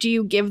 Like, do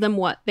you give them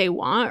what they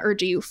want or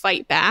do you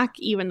fight back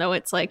even though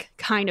it's like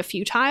kind of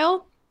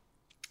futile?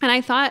 And I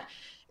thought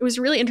it was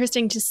really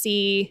interesting to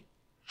see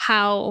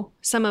how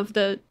some of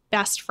the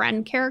best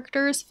friend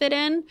characters fit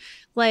in.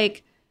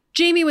 Like,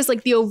 Jamie was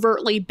like the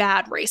overtly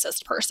bad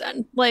racist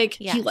person. Like,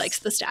 he likes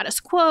the status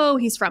quo.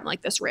 He's from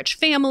like this rich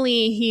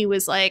family. He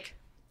was like,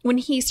 when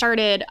he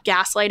started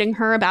gaslighting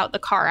her about the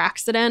car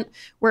accident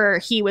where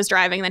he was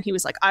driving, then he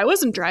was like, I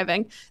wasn't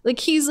driving. Like,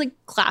 he's like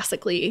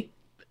classically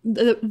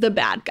the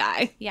bad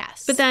guy.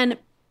 Yes. But then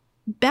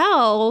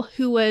Belle,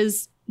 who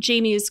was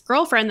Jamie's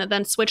girlfriend that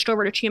then switched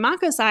over to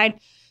Chiamaka's side,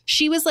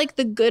 she was like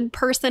the good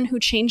person who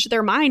changed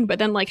their mind, but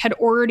then like had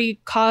already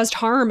caused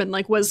harm and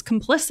like was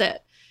complicit.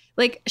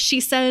 Like, she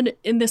said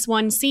in this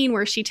one scene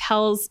where she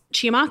tells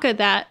Chiamaka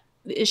that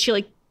she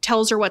like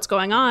tells her what's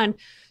going on.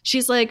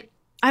 She's like,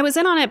 I was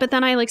in on it, but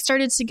then I like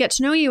started to get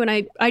to know you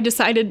and I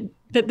decided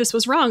that this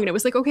was wrong. And it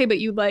was like, okay, but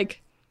you were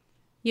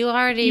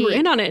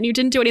in on it and you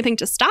didn't do anything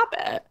to stop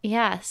it.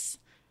 Yes.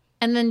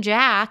 And then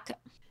Jack.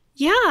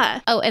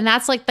 Yeah. Oh, and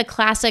that's like the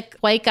classic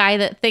white guy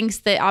that thinks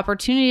that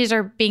opportunities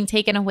are being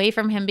taken away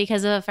from him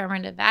because of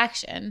affirmative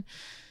action.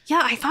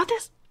 Yeah, I thought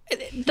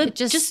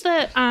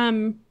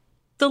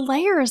the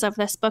layers of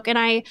this book,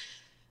 and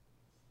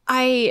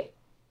I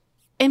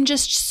am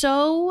just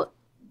so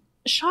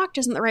shocked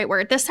isn't the right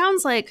word. This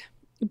sounds like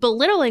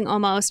belittling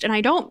almost, and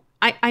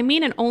I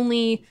mean it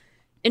only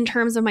in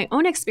terms of my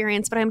own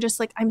experience, but I'm just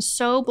like, I'm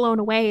so blown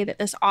away that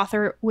this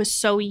author was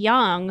so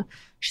young.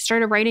 She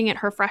started writing it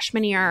her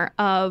freshman year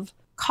of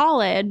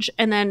college,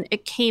 and then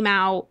it came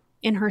out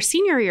in her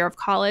senior year of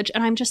college,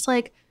 and I'm just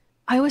like,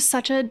 I was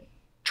such a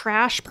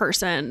trash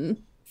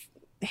person.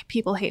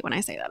 People hate when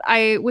I say that.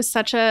 I was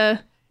such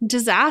a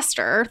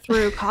disaster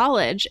through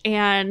college,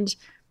 and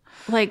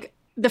like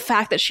the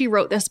fact that she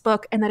wrote this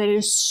book and that it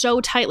is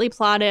so tightly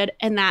plotted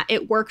and that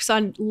it works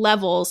on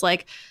levels,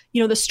 like,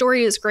 you know, the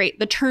story is great,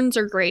 the turns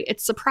are great,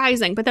 it's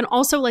surprising, but then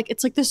also like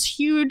it's like this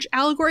huge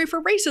allegory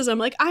for racism.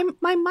 Like,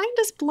 my mind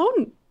is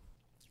blown.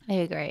 I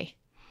agree.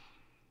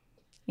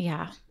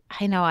 Yeah,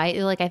 I know.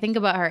 I think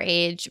about her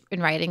age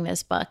in writing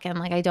this book, and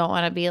like, I don't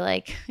want to be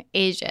like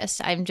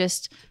ageist.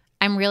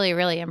 I'm really,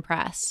 really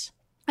impressed.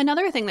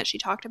 Another thing that she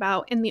talked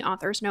about in the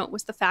author's note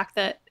was the fact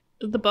that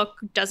the book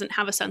doesn't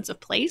have a sense of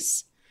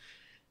place,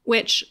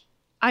 which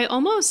I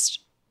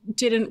almost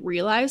didn't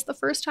realize the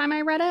first time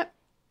I read it.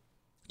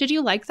 Did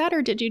you like that,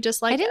 or did you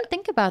dislike it? I didn't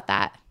think about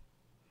that.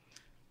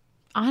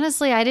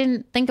 Honestly, I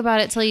didn't think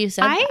about it till you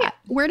said that.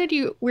 Where did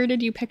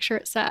you picture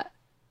it set?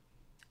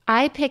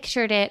 I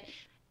pictured it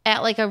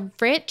at like a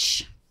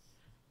rich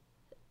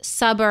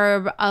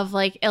suburb of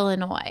like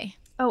Illinois.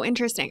 Oh,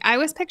 interesting. I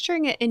was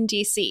picturing it in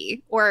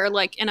DC or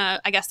like in I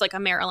guess like a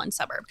Maryland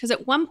suburb. Because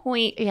at one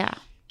point,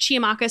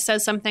 Chiamaka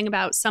says something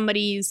about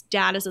somebody's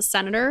dad is a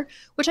senator,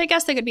 which I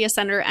guess they could be a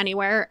senator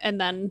anywhere and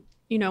then,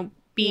 you know,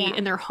 be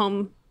in their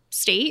home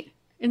state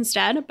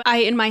instead. But I,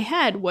 in my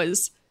head,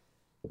 was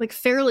like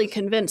fairly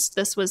convinced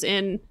this was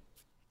in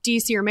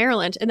DC or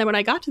Maryland. And then when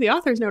I got to the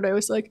author's note, I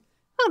was like,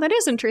 oh, that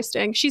is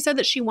interesting. She said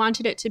that she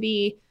wanted it to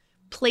be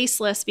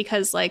placeless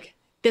because like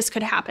this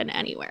could happen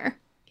anywhere.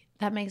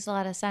 That makes a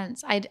lot of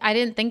sense. I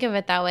didn't think of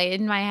it that way.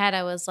 In my head,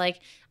 I was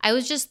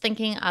just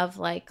thinking of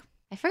like,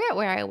 I forget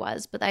where I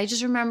was, but I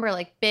just remember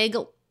like big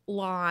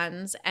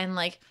lawns and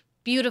like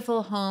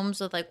beautiful homes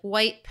with like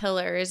white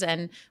pillars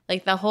and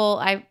like the whole,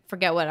 I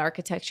forget what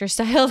architecture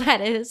style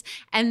that is.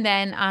 And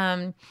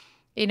then,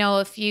 you know,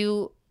 a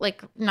few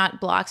like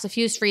not blocks, a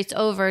few streets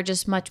over,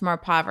 just much more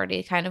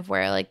poverty, kind of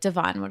where like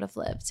Devon would have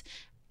lived.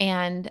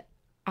 And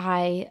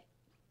I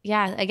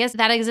guess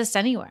that exists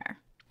anywhere.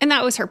 And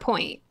that was her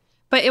point.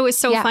 But it was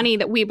so funny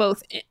that we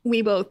both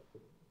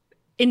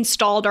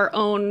installed our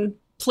own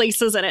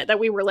places in it that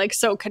we were like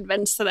so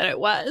convinced that it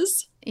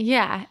was.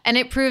 Yeah, and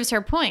it proves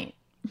her point.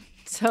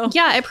 So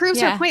yeah, it proves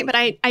her point. But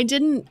I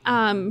didn't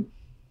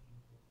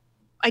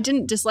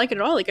dislike it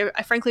at all. Like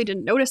I frankly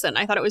didn't notice it. And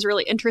I thought it was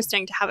really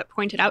interesting to have it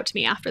pointed out to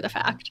me after the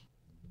fact.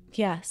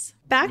 Yes.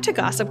 Back to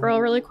Gossip Girl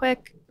really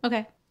quick.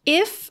 Okay.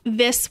 If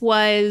this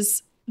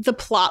was the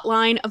plot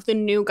line of the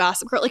new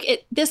Gossip Girl,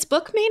 like this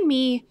book made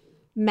me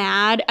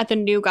mad at the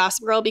new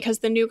Gossip Girl because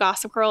the new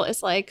Gossip Girl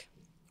is like,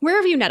 where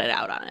have you netted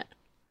out on it?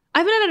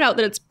 I've netted out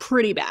that it's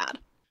pretty bad.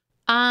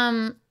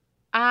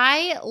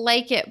 I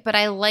like it, but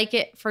I like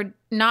it for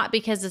not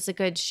because it's a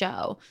good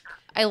show.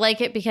 I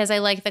like it because I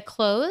like the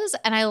clothes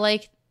and I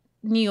like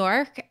New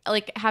York.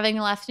 Like having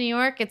left New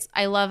York,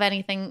 I love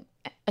anything,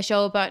 a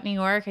show about New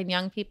York and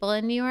young people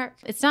in New York.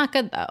 It's not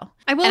good though.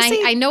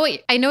 I know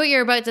what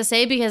you're about to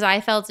say because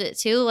I felt it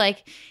too.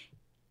 Like,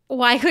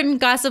 why couldn't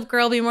Gossip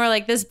Girl be more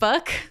like this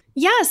book?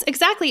 Yes,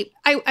 exactly.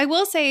 I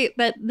will say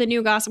that the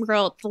new Gossip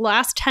Girl, the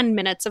last 10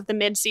 minutes of the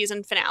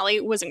mid-season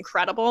finale was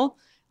incredible.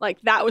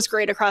 Like, that was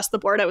great across the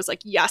board. I was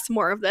like, yes,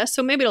 more of this.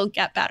 So maybe it'll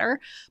get better.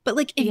 But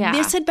like, if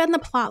this had been the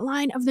plot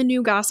line of the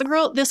new Gossip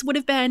Girl, this would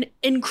have been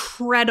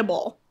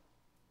incredible.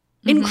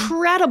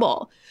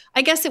 Incredible.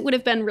 I guess it would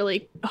have been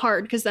really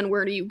hard because then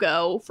where do you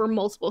go for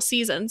multiple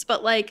seasons?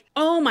 But like,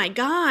 oh my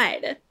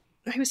God.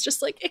 I was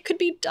just like, it could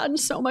be done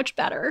so much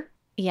better.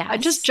 Yeah.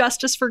 Just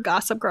justice for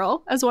Gossip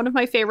Girl as one of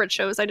my favorite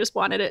shows. I just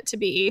wanted it to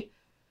be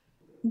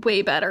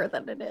way better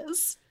than it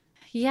is.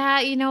 Yeah,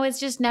 you know, it's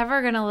just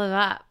never going to live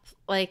up,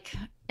 like,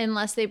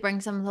 unless they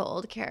bring some of the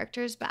old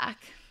characters back.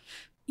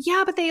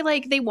 Yeah, but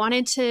they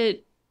wanted to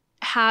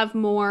have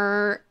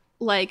more,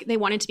 like, they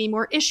wanted to be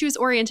more issues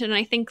oriented. And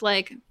I think,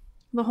 like,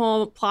 the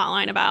whole plot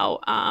line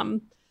about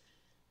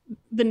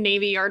the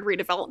Navy Yard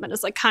redevelopment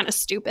is, like, kind of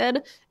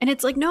stupid. And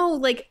it's like, no,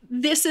 like,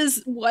 this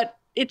is what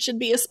it should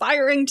be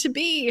aspiring to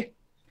be.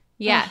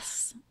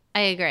 Yes,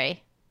 I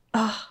agree.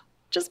 Oh,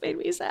 just made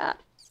me sad.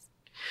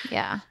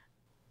 Yeah.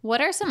 What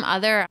are some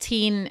other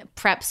teen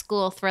prep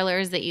school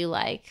thrillers that you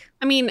like?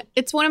 I mean,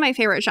 it's one of my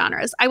favorite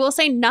genres. I will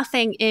say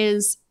nothing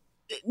is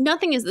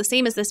the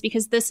same as this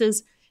because this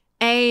is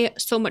A,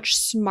 so much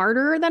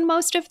smarter than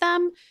most of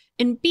them,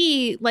 and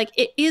B, like,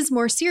 it is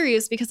more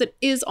serious because it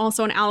is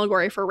also an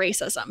allegory for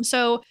racism.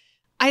 So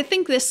I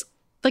think this,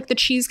 like, The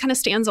Cheese kind of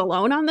stands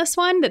alone on this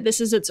one, that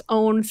this is its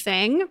own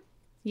thing.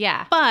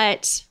 Yeah.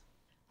 But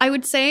I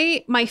would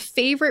say my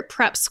favorite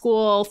prep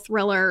school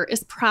thriller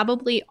is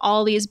probably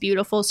All These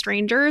Beautiful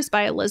Strangers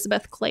by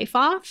Elizabeth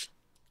Clayfoff.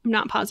 I'm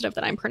not positive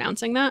that I'm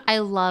pronouncing that. I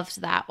loved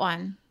that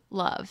one.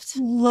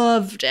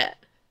 Loved it.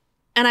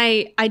 And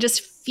I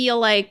just feel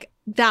like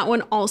that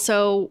one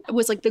also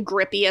was like the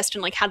grippiest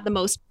and like had the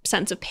most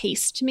sense of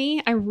pace to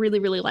me. I really,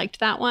 really liked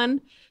that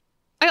one.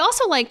 I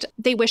also liked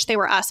They Wish They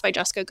Were Us by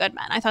Jessica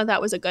Goodman. I thought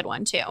that was a good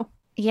one too.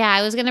 Yeah,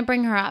 I was going to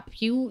bring her up.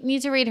 You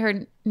need to read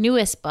her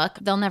newest book,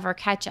 They'll Never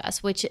Catch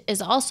Us, which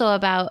is also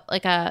about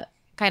like a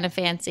kind of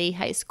fancy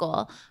high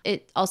school.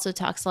 It also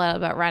talks a lot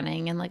about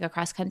running and like a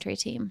cross country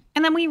team.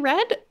 And then we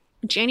read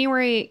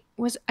January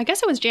of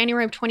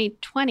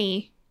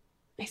 2020,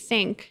 I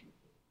think.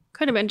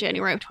 Could have been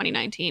January of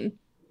 2019.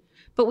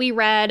 But we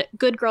read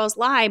Good Girls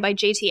Lie by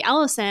J.T.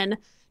 Ellison. Do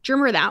you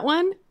remember that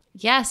one?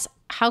 Yes.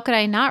 How could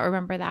I not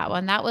remember that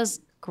one? That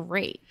was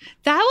great.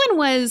 That one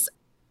was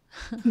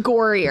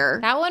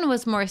gorier. That one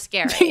was more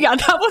scary. Yeah,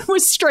 that one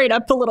was straight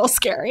up a little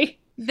scary.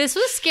 This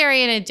was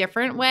scary in a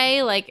different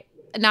way, like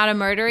not a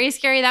murdery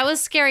scary. That was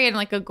scary in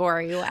like a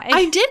gory way.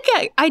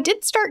 I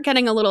did start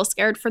getting a little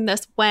scared from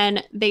this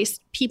when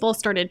people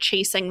started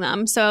chasing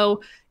them.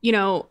 So, you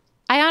know,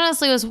 I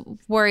honestly was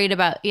worried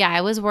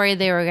I was worried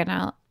they were going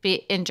to be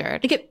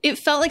injured. Like it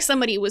felt like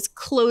somebody was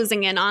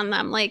closing in on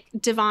them. Like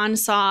Devon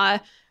saw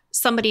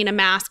somebody in a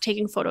mask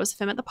taking photos of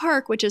him at the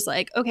park, which is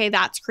like, okay,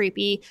 that's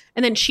creepy.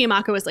 And then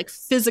Chiamaka was like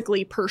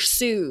physically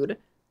pursued,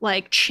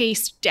 like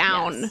chased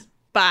down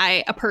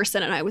by a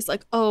person. And I was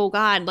like, oh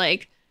God,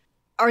 like,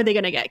 are they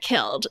going to get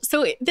killed?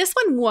 So this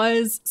one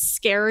was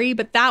scary,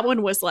 but that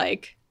one was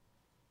like,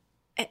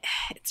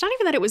 it's not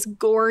even that it was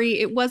gory.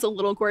 It was a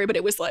little gory, but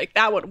it was like,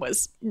 that one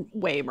was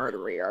way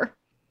murderier.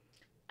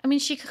 I mean,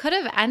 she could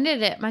have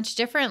ended it much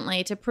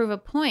differently to prove a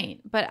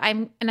point, but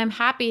I'm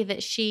happy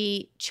that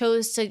she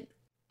chose to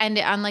end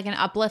it on like an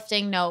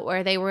uplifting note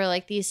where they were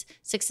like the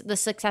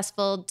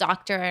successful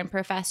doctor and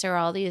professor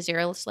all these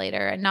years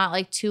later, and not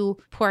like two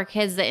poor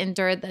kids that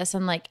endured this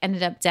and like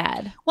ended up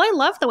dead. Well, I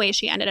love the way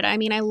she ended it. I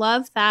mean, I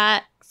love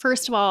that,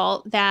 first of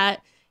all,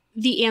 that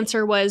the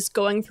answer was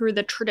going through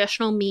the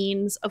traditional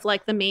means of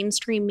like the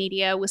mainstream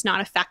media was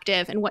not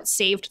effective, and what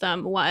saved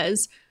them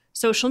was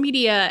social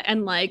media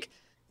and like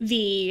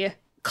the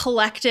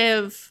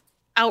collective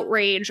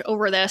outrage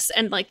over this,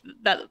 and like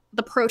that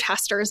the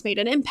protesters made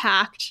an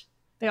impact.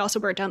 They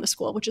also burnt down the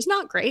school, which is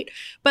not great.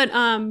 But,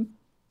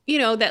 you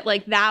know, that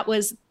like that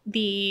was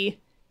the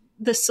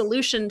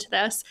solution to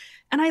this.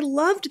 And I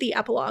loved the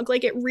epilogue.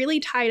 Like it really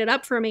tied it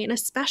up for me. And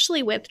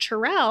especially with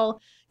Terrell,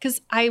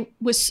 because I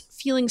was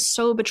feeling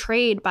so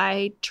betrayed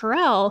by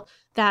Terrell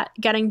that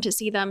getting to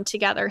see them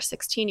together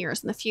 16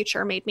 years in the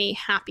future made me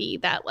happy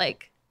that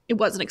like it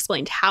wasn't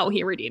explained how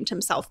he redeemed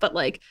himself, but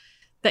like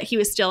that he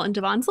was still in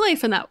Devon's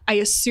life and that I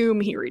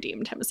assume he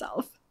redeemed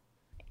himself.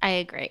 I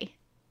agree.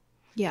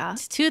 Yeah.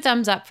 It's 2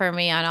 thumbs up for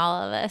me on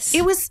all of this.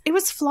 It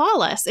was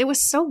flawless. It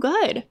was so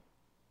good.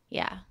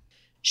 Yeah.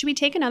 Should we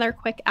take another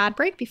quick ad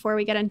break before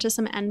we get into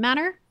some end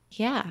matter?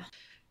 Yeah.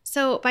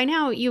 So by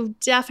now, you've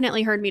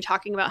definitely heard me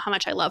talking about how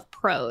much I love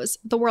Prose,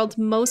 the world's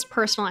most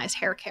personalized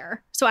hair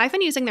care. So I've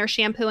been using their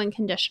shampoo and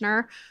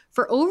conditioner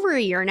for over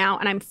a year now,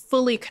 and I'm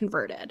fully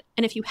converted.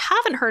 And if you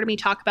haven't heard me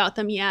talk about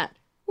them yet,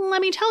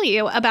 let me tell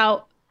you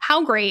about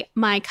how great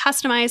my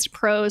customized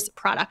Prose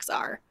products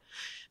are.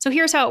 So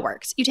here's how it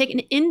works. You take an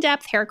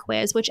in-depth hair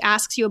quiz, which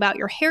asks you about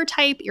your hair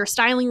type, your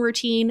styling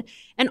routine,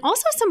 and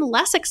also some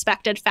less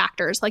expected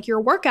factors like your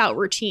workout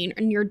routine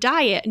and your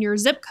diet and your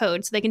zip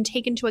code, so they can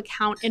take into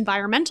account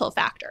environmental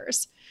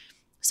factors.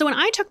 So when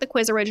I took the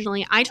quiz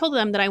originally, I told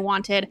them that I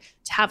wanted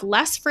to have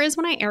less frizz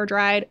when I air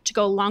dried, to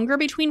go longer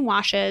between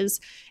washes,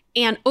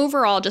 and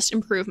overall just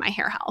improve my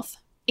hair health.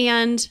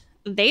 And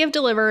they have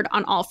delivered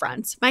on all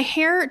fronts. My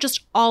hair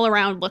just all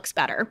around looks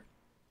better.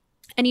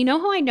 And you know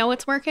how I know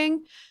it's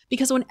working?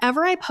 Because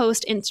whenever I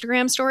post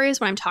Instagram stories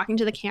when I'm talking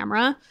to the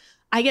camera,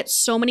 I get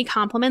so many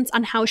compliments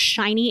on how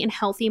shiny and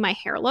healthy my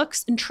hair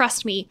looks. And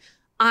trust me,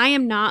 I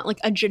am not like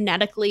a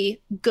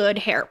genetically good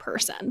hair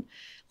person.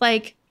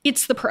 Like,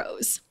 it's the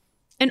pros.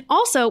 And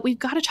also, we've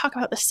got to talk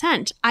about the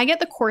scent. I get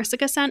the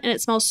Corsica scent and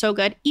it smells so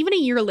good. Even a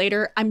year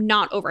later, I'm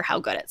not over how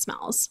good it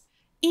smells.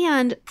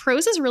 And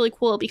Prose is really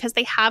cool because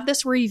they have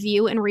this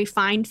review and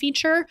refine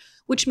feature,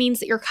 which means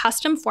that your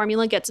custom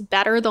formula gets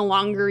better the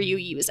longer you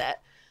use it.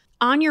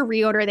 On your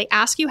reorder, they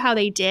ask you how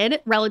they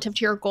did relative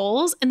to your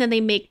goals, and then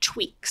they make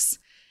tweaks.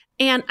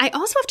 And I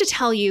also have to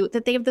tell you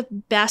that they have the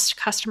best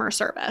customer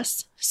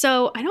service.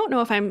 So I don't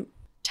know if I'm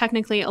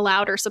technically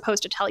allowed or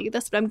supposed to tell you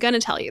this, but I'm going to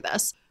tell you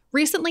this.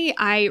 Recently,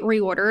 I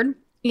reordered,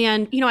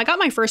 and I got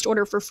my first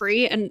order for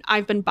free, and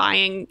I've been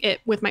buying it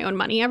with my own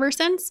money ever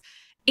since.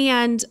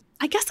 And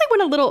I guess I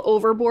went a little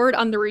overboard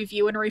on the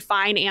review and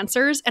refine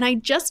answers, and I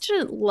just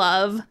didn't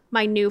love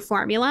my new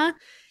formula.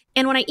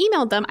 And when I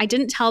emailed them, I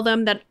didn't tell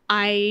them that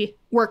I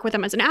work with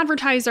them as an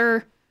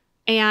advertiser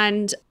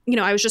and,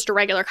 I was just a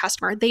regular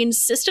customer. They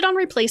insisted on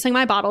replacing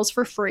my bottles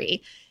for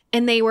free,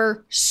 and they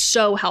were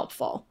so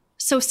helpful.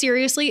 So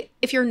seriously,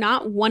 if you're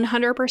not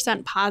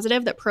 100%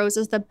 positive that Prose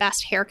is the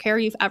best hair care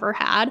you've ever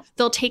had,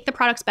 they'll take the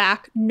products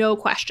back, no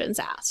questions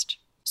asked.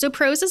 So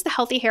Prose is the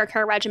healthy hair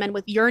care regimen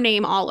with your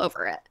name all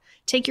over it.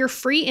 Take your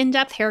free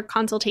in-depth hair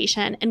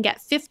consultation and get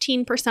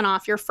 15%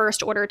 off your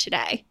first order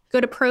today. Go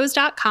to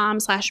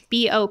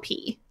prose.com/BOP.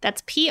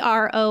 That's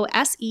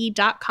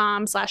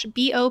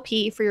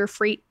PROSE.com/BOP for your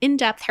free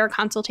in-depth hair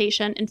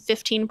consultation and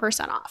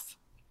 15% off.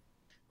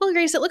 Well,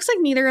 Grace, it looks like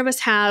neither of us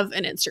have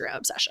an Instagram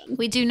obsession.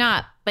 We do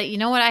not. But you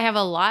know what I have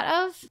a lot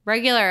of?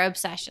 Regular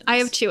obsessions. I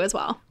have 2 as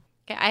well.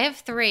 Okay, I have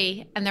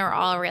 3, and they're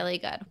all really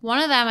good. One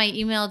of them I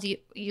emailed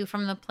you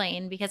from the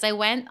plane because I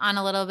went on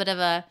a little bit of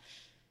a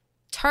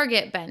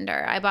Target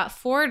bender. I bought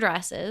 4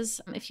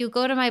 dresses. If you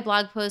go to my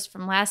blog post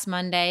from last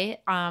Monday,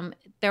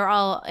 they're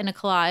all in a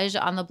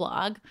collage on the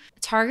blog.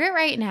 Target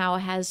right now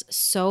has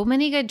so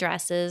many good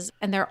dresses,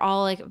 and they're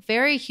all like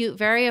very cute,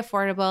 very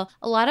affordable.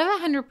 A lot of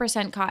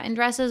 100% cotton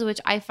dresses, which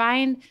I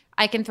find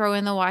I can throw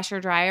in the washer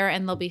dryer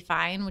and they'll be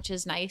fine, which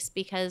is nice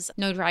because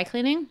no dry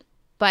cleaning.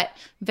 But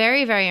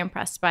very, very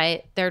impressed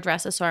by their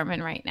dress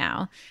assortment right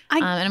now.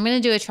 And I'm going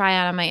to do a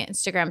try on my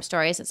Instagram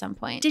stories at some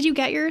point. Did you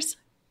get yours?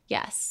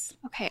 Yes.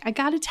 Okay, I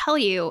got to tell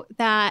you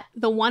that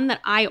the one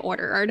that I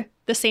ordered,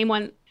 the same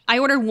one, I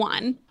ordered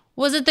one.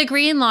 Was it the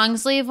green long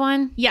sleeve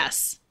one?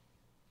 Yes.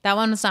 That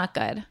one was not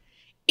good.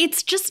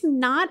 It's just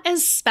not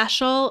as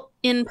special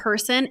in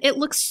person. It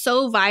looks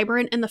so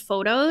vibrant in the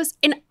photos.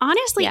 And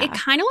honestly, It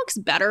kind of looks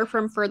better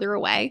from further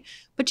away.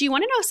 But do you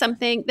want to know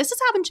something? This has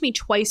happened to me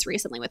twice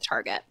recently with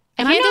Target.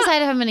 And I can't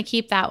decide if I'm going to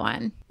keep that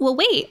one. Well,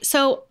 wait.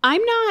 So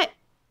I'm not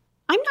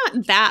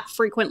that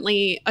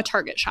frequently a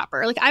Target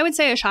shopper. Like, I would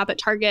say I shop at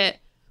Target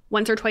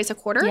once or twice a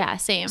quarter. Yeah,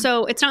 same.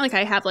 So it's not like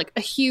I have like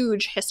a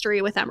huge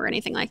history with them or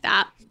anything like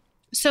that.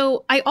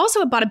 So I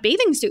also bought a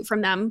bathing suit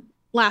from them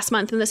last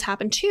month, and this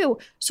happened too.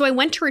 So I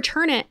went to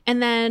return it,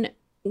 and then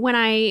when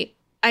I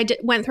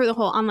went through the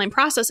whole online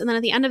process, and then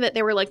at the end of it,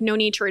 they were like, no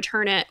need to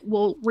return it.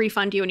 We'll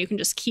refund you and you can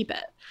just keep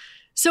it.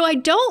 So I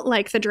don't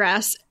like the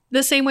dress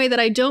the same way that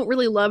I don't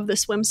really love the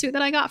swimsuit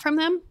that I got from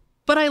them,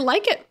 but I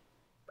like it.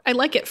 I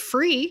like it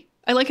free.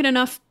 I like it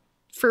enough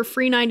for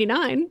free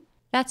 $99.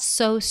 That's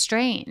so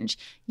strange.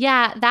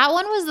 Yeah, that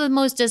one was the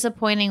most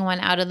disappointing one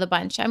out of the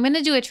bunch. I'm going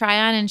to do a try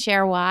on and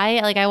share why.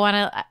 Like, I want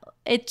to,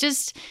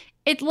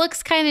 it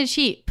looks kind of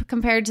cheap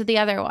compared to the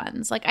other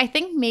ones. Like, I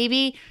think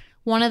maybe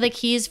one of the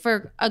keys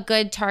for a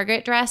good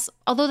Target dress,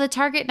 although the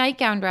Target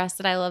nightgown dress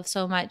that I love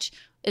so much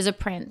is a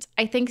print.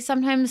 I think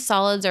sometimes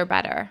solids are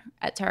better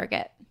at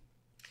Target.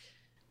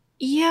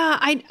 Yeah,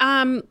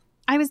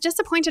 I was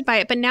disappointed by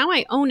it, but now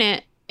I own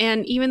it.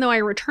 And even though I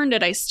returned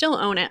it, I still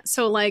own it.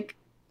 So like,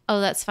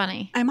 oh, that's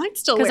funny. I might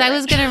still wear it. Because I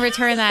was going to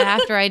return that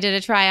after I did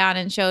a try on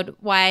and showed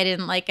why I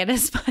didn't like it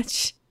as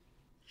much.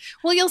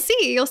 Well, you'll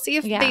see. You'll see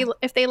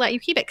if they let you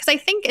keep it. Because I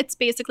think it's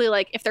basically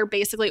like if they're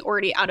basically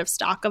already out of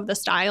stock of the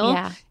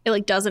style, it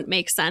like doesn't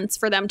make sense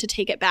for them to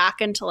take it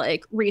back and to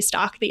like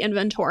restock the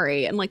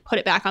inventory and like put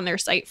it back on their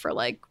site for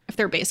like if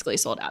they're basically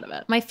sold out of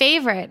it. My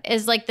favorite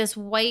is like this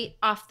white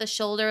off the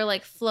shoulder,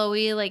 like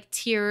flowy, like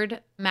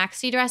tiered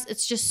maxi dress.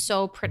 It's just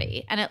so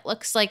pretty. And it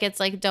looks like it's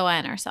like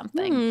Doen or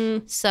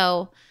something.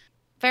 So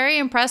very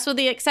impressed with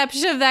the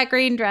exception of that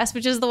green dress,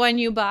 which is the one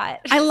you bought.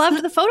 I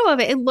loved the photo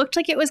of it. It looked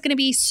like it was going to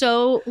be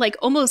so like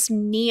almost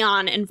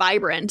neon and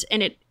vibrant,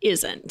 and it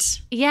isn't.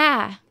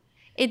 Yeah,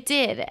 it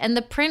did. And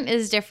the print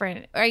is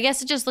different. Or I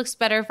guess it just looks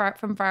better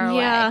from far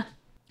away. Yeah.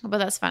 But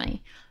that's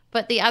funny.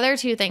 But the other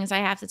 2 things I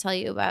have to tell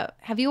you about.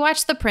 Have you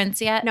watched The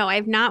Prince yet? No,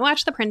 I've not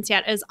watched The Prince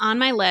yet. It's on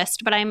my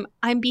list, but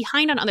I'm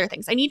behind on other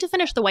things. I need to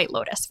finish The White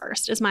Lotus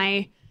first is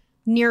my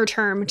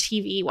near-term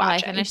TV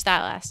watching. I finished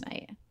that last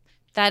night.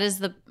 That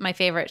is my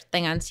favorite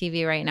thing on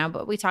TV right now,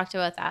 but we talked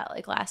about that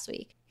like last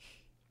week.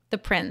 The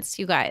Prince,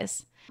 you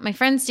guys. My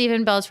friend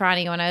Stephen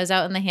Beltrani, when I was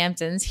out in the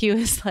Hamptons, he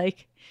was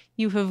like,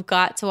 you have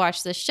got to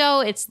watch this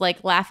show. It's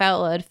like laugh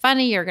out loud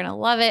funny. You're going to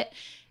love it.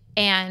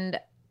 And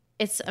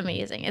It's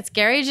amazing. It's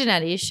Gary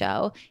Janetti's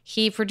show.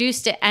 He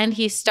produced it and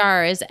he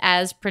stars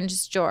as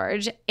Prince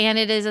George. And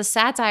it is a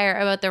satire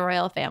about the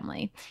royal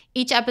family.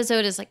 Each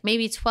episode is like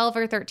maybe 12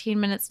 or 13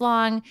 minutes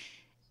long.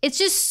 It's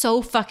just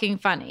so fucking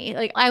funny.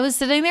 Like I was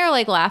sitting there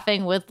like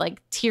laughing with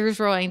like tears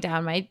rolling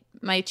down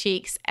my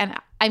cheeks. And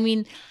I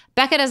mean,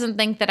 Becca doesn't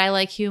think that I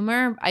like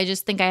humor. I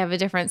just think I have a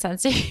different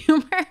sense of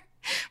humor.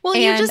 Well,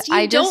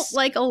 you don't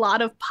like a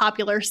lot of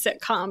popular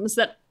sitcoms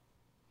that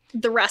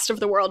the rest of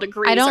the world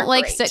agrees. I don't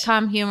like great.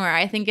 sitcom humor.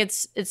 I think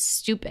it's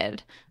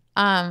stupid.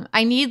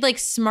 I need like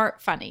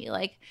smart funny.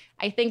 Like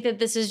I think that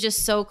this is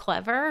just so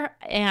clever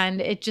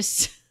and it's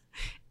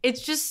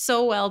just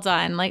so well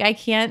done. Like I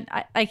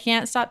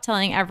can't stop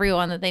telling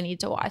everyone that they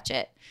need to watch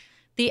it.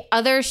 The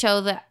other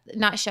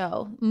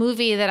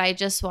movie that I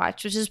just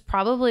watched, which is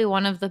probably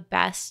one of the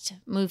best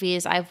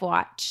movies I've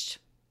watched,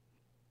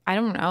 I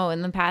don't know,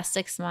 in the past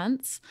 6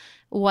 months,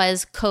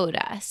 was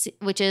CODA,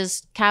 which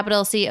is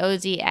capital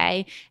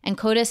CODA. And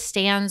CODA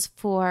stands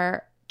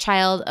for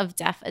Child of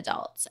Deaf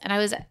Adults. And I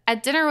was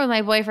at dinner with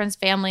my boyfriend's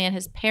family and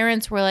his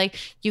parents were like,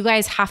 you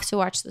guys have to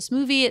watch this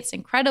movie. It's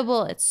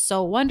incredible. It's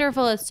so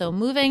wonderful. It's so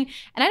moving.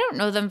 And I don't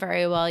know them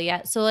very well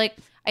yet. So like,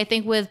 I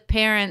think with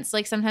parents,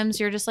 like sometimes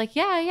you're just like,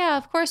 yeah,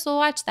 of course we'll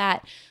watch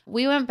that.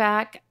 We went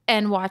back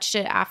and watched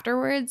it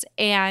afterwards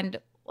and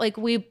like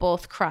we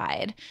both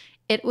cried.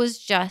 It was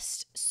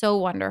just so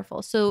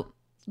wonderful. So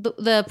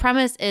the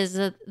premise is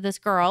that this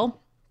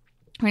girl,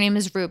 her name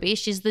is Ruby.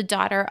 She's the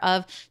daughter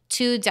of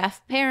 2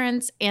 deaf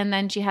parents, and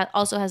then she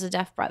also has a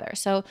deaf brother.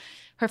 So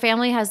her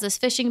family has this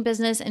fishing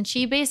business, and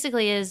she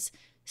basically is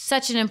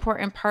such an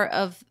important part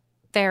of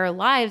their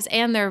lives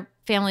and their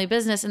family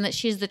business, and that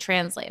she's the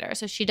translator.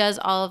 So she does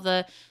all of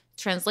the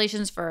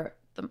translations for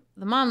the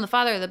mom, the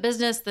father, the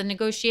business, the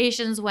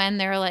negotiations when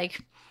they're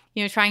like,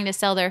 trying to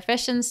sell their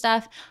fish and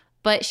stuff.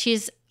 But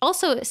she's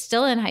also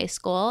still in high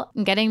school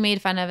and getting made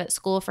fun of at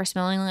school for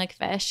smelling like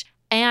fish,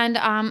 and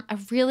a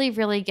really,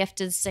 really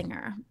gifted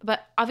singer.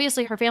 But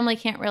obviously her family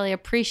can't really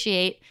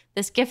appreciate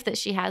this gift that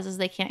she has as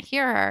they can't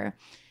hear her.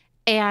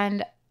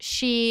 And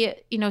she,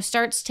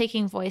 starts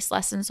taking voice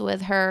lessons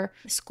with her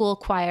school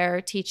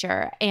choir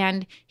teacher,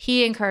 and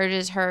he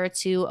encourages her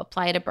to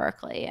apply to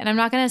Berklee. And I'm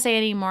not going to say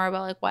any more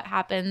about like what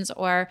happens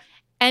or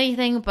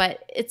anything,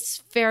 but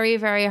it's very,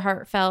 very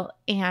heartfelt,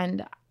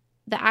 and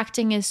the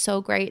acting is so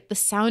great. The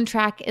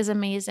soundtrack is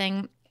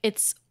amazing.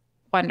 It's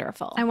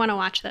wonderful. I want to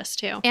watch this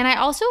too. And I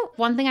also,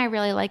 one thing I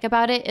really like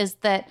about it is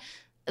that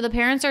the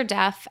parents are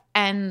deaf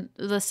and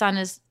the son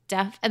is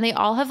deaf, and they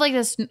all have like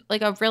this,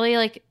 like a really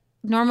like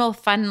normal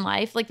fun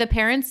life. Like the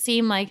parents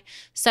seem like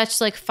such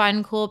like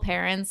fun, cool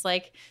parents.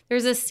 Like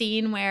there's a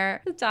scene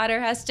where the daughter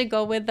has to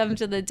go with them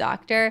to the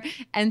doctor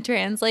and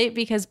translate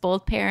because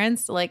both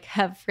parents like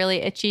have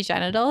really itchy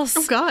genitals.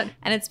 Oh God.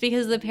 And it's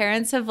because the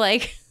parents have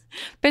like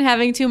been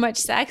having too much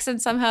sex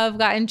and somehow have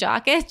gotten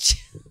jock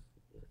itch.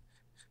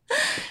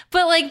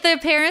 But like the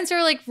parents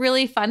are like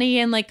really funny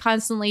and like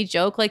constantly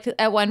joke. Like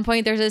at one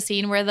point there's a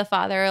scene where the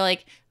father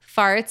like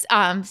farts,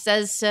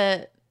 says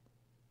to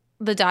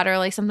the daughter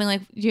like something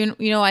like, you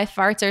know why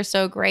farts are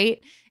so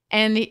great?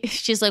 And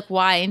she's like,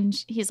 why? And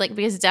he's like,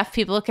 because deaf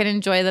people can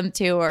enjoy them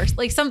too, or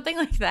like something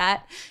like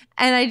that.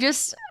 And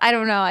I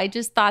don't know. I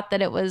just thought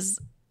that it was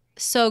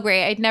so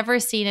great. I'd never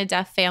seen a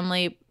deaf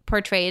family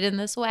portrayed in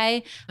this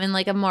way, in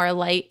like a more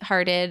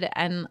lighthearted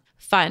and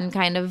fun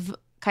kind of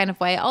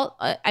way.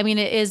 I mean,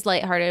 it is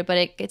lighthearted, but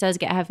it does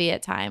get heavy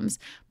at times.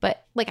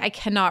 But like, I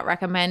cannot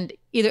recommend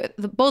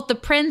both The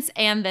Prince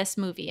and this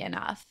movie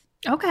enough.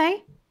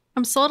 Okay,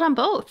 I'm sold on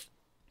both.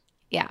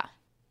 Yeah.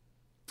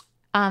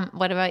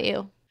 What about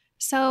you?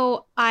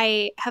 So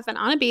I have been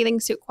on a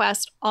bathing suit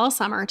quest all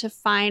summer to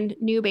find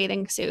new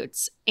bathing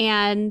suits,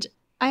 and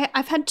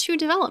I've had 2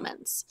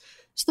 developments.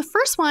 So the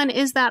first one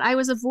is that I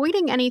was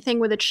avoiding anything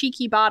with a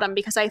cheeky bottom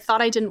because I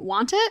thought I didn't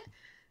want it.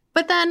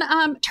 But then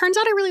turns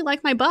out I really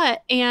like my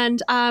butt,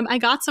 and I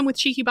got some with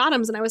cheeky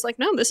bottoms, and I was like,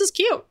 no, this is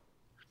cute.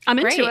 I'm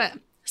into it.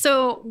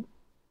 So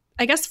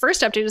I guess the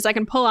first update is I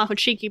can pull off a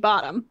cheeky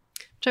bottom,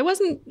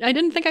 which I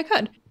didn't think I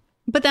could.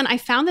 But then I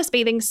found this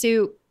bathing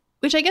suit,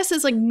 which I guess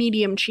is like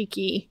medium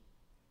cheeky.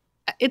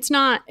 It's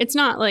not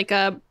like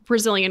a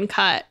Brazilian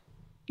cut,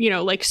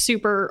 like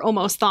super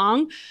almost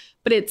thong,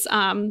 but it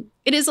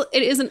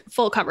isn't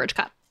full coverage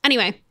cut.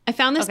 Anyway, I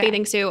found this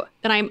bathing suit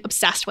that I'm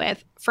obsessed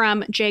with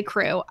from J.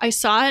 Crew. I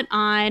saw it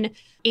on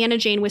Anna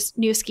Jane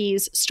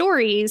Wisniewski's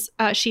stories.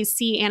 She's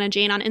C Anna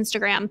Jane on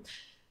Instagram.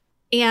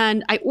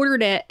 And I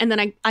ordered it, and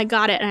then I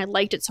got it, and I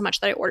liked it so much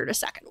that I ordered a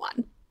second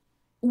one.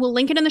 We'll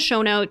link it in the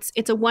show notes.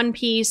 It's a one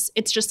piece.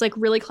 It's just like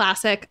really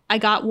classic. I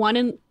got one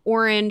in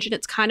orange, and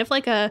it's kind of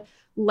like a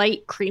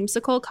light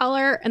creamsicle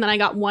color. And then I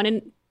got one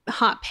in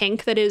hot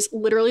pink that is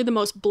literally the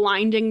most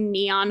blinding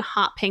neon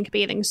hot pink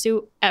bathing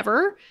suit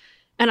ever.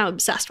 And I'm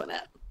obsessed with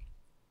it.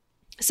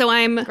 So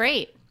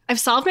I've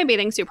solved my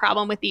bathing suit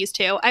problem with these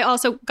 2. I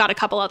also got a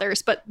couple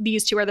others, but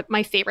these 2 are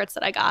my favorites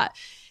that I got.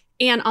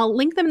 And I'll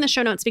link them in the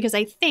show notes because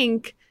I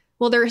think,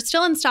 well, they're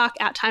still in stock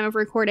at time of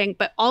recording,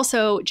 but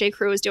also J.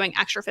 Crew is doing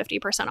extra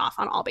 50% off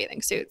on all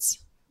bathing suits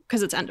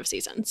because it's end of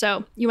season.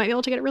 So you might be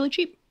able to get it really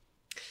cheap.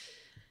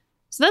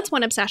 So that's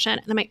one obsession.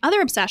 And then my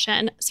other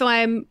obsession, so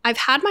I've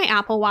had my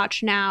Apple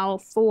Watch now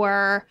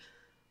for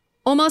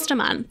almost a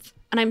month,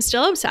 and I'm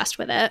still obsessed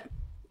with it.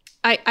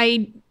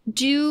 I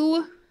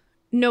do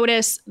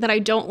notice that I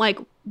don't like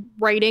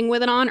writing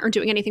with it on or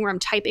doing anything where I'm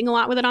typing a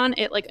lot with it on.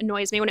 It like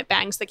annoys me when it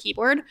bangs the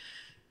keyboard.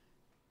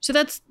 So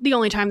that's the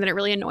only time that it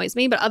really annoys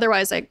me. But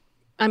otherwise,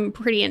 I'm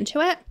pretty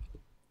into it.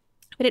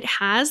 But it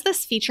has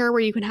this feature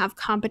where you can have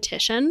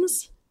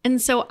competitions. And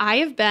so I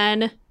have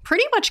been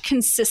pretty much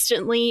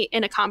consistently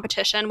in a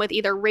competition with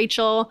either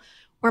Rachel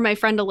or my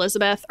friend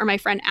Elizabeth or my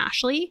friend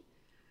Ashley.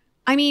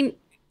 I mean,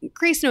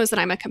 Grace knows that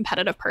I'm a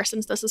competitive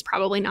person, so this is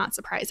probably not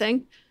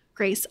surprising.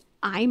 Grace,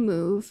 I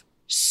move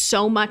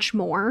so much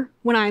more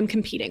when I'm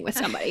competing with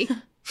somebody.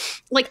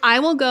 Like I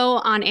will go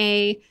on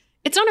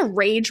it's not a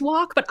rage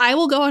walk, but I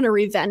will go on a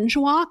revenge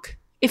walk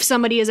if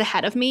somebody is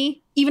ahead of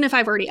me, even if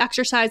I've already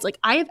exercised. Like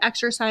I have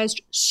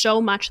exercised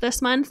so much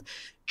this month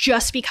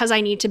just because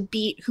I need to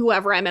beat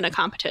whoever I'm in a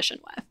competition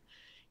with.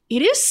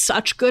 It is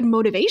such good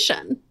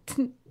motivation.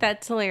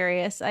 That's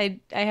hilarious. I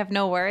have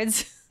no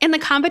words. And the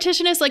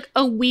competition is like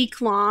a week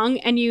long,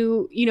 and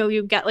you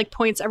get like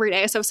points every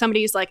day. So if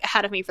somebody's like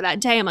ahead of me for that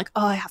day, I'm like,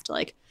 oh, I have to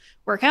like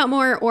work out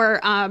more.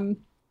 Or on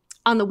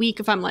the week,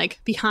 if I'm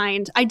like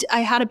behind, I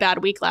had a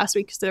bad week last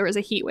week because there was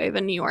a heat wave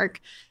in New York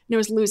and I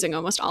was losing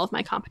almost all of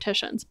my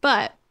competitions.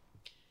 But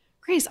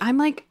Grace, I'm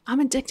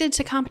addicted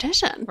to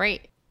competition.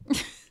 Right.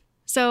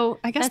 So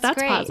I guess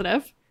that's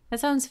positive.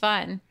 That sounds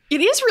fun. It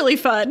is really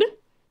fun.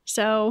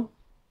 So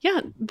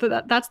yeah,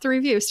 that's the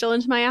review. Still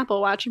into my Apple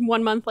Watch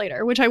 1 month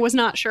later, which I was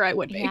not sure I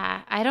would be.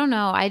 Yeah, I don't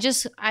know.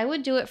 I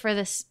would do it for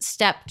the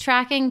step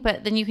tracking,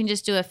 but then you can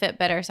just do a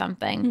Fitbit or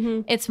something.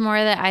 Mm-hmm. It's more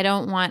that I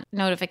don't want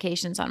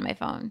notifications on my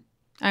phone.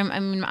 I'm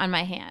on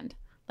my hand,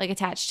 like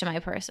attached to my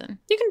person.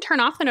 You can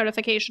turn off the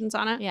notifications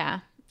on it.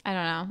 Yeah, I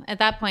don't know. At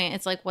that point,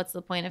 it's like, what's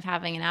the point of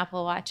having an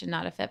Apple Watch and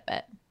not a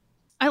Fitbit?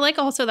 I like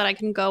also that I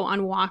can go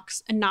on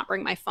walks and not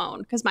bring my phone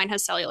because mine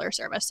has cellular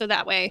service. So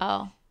that way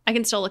I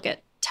can still look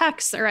at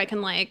texts, or I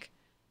can like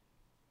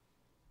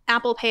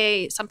Apple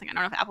Pay something. I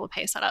don't know if Apple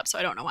Pay is set up, so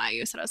I don't know why I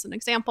use it as an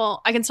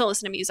example. I can still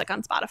listen to music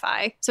on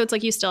Spotify. So it's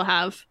like you still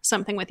have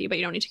something with you, but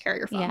you don't need to carry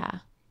your phone. Yeah.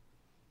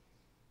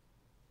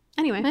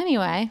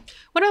 Anyway,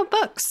 what about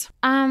books?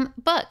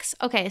 Books.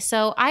 Okay,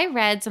 so I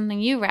read something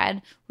you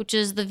read, which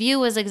is The View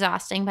Was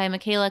Exhausting by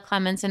Michaela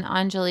Clements and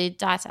Anjali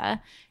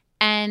Datta.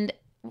 And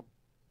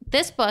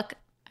this book,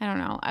 I don't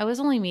know, I was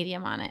only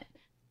medium on it.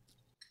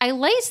 I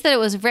liked that it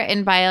was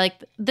written by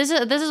like this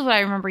is what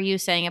I remember you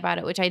saying about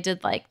it, which I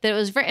did like, that it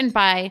was written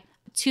by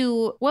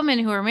two women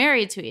who were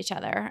married to each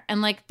other, and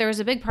like there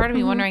was a big part of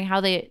me wondering how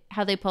they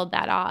pulled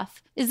that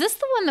off. Is this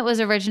the one that was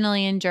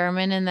originally in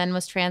German and then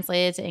was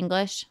translated to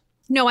English?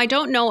 No, I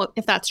don't know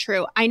if that's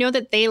true. I know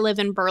that they live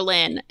in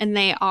Berlin and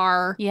they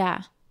are.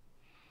 Yeah.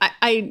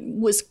 I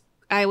was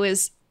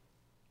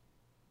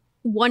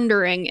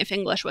wondering if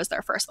English was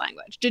their first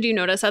language. Did you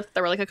notice that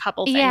there were like a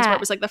couple things where it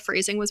was like the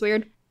phrasing was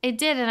weird? It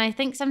did. And I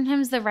think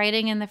sometimes the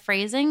writing and the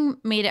phrasing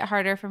made it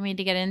harder for me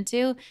to get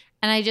into.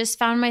 And I just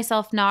found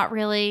myself not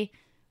really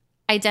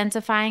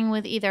identifying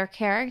with either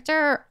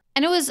character.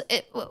 And it was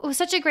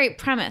such a great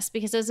premise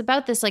because it was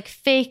about this like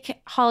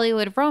fake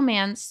Hollywood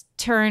romance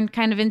turned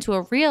kind of into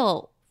a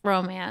real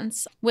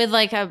romance with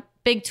like a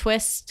big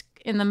twist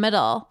in the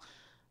middle.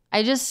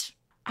 I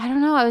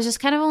don't know. I was just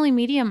kind of only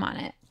medium on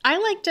it. I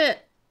liked it.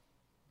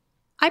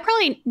 I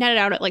probably netted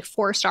out at like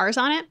 4 stars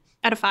on it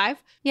out of 5.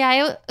 Yeah,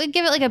 I would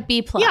give it like a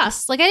B+. Yeah.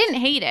 Like I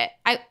didn't hate it.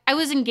 I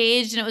was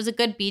engaged and it was a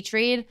good beach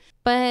read,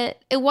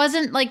 but it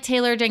wasn't like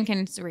Taylor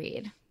Jenkins'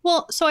 read.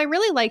 Well, so I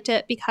really liked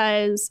it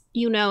because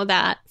you know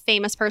that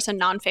famous person,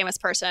 non-famous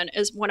person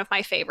is one of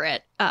my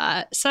favorite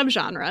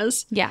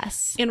subgenres.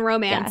 Yes. In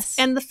romance. Yes.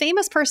 And the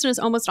famous person is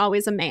almost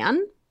always a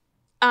man.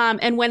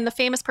 And when the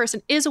famous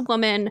person is a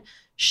woman,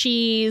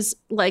 she's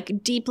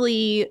like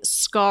deeply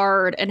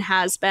scarred and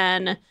has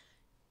been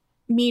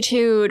Me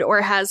Too'd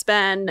or has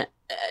been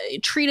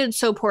treated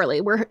so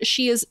poorly, where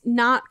she is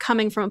not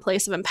coming from a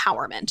place of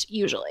empowerment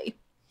usually.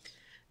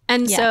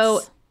 And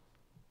so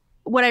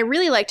what I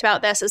really liked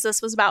about this is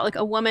this was about like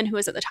a woman who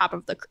was at the top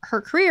of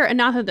her career, and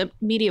not that the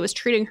media was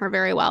treating her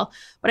very well,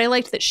 but I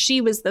liked that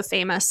she was the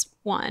famous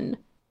one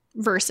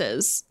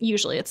versus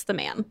usually it's the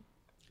man.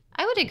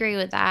 I would agree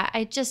with that.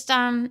 I just,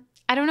 I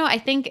don't know. I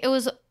think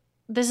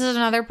this is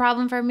another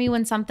problem for me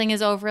when something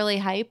is overly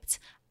hyped.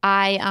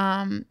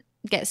 I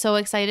get so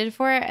excited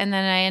for it, and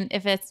then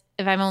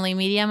if I'm only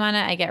medium on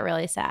it, I get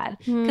really sad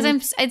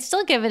because I'd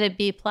still give it a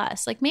B+,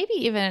 like maybe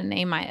even an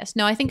A-.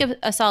 No, I think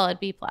a solid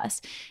B+.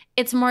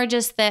 It's more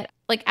just that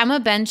like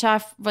Emma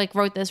Benshoff like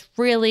wrote this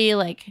really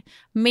like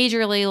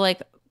majorly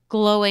like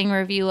glowing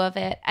review of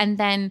it, and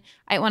then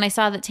when I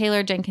saw that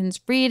Taylor Jenkins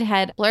Reid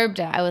had blurbed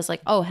it, I was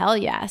like, oh hell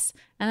yes,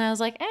 and I was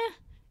like,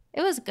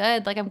 it was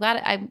good. Like I'm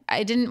glad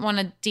I didn't want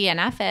to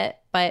DNF it,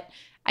 but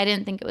I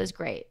didn't think it was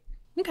great.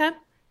 Okay,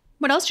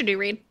 what else did you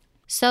read?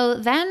 So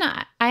then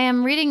I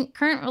am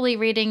currently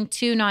reading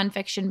 2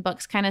 nonfiction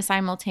books kind of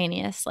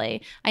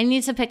simultaneously. I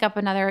need to pick up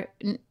another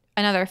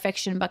another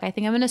fiction book. I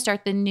think I'm going to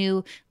start the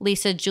new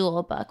Lisa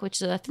Jewell book,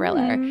 which is a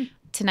thriller,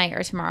 tonight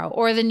or tomorrow,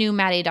 or the new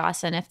Maddie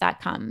Dawson if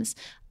that comes.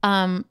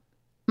 I'm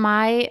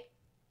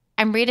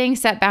reading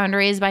Set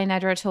Boundaries by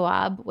Nedra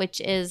Tawwab, which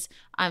is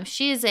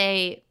she's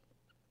a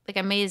like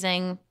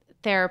amazing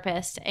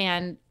therapist,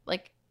 and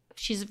like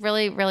she's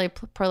really, really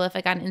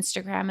prolific on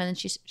Instagram, and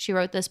she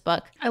wrote this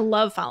book. I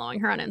love following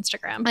her on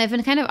Instagram. I've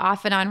been kind of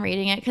off and on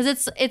reading it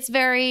because it's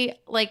very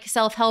like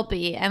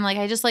self-helpy, and like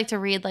I just like to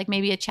read like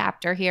maybe a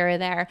chapter here or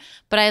there,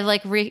 but I've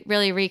like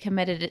really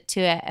recommitted it to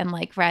it and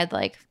like read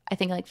like I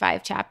think like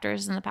 5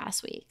 chapters in the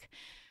past week.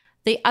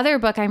 The other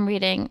book I'm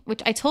reading,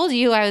 which I told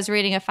you I was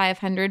reading a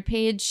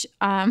 500-page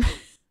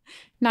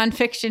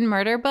nonfiction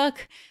murder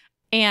book,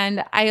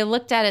 and I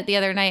looked at it the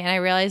other night and I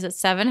realized it's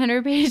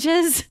 700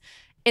 pages.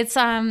 It's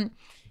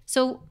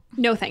so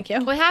no thank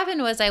you. What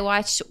happened was I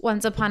watched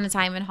Once Upon a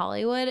Time in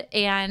Hollywood,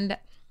 and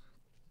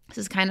this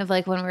is kind of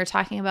like when we were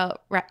talking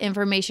about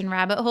information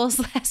rabbit holes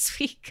last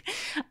week.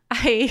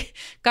 I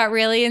got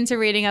really into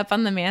reading up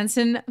on the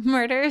Manson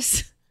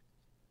murders.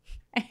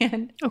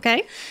 And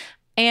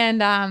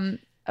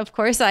of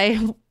course I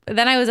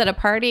was at a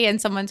party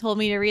and someone told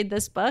me to read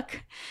this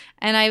book,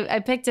 and I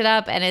picked it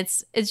up, and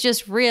it's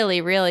just really,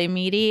 really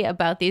meaty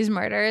about these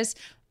murders,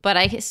 but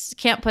I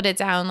can't put it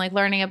down. Like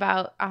learning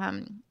about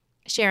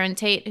Sharon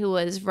Tate, who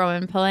was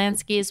Roman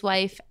Polanski's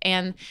wife,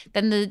 and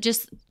then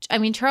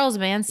Charles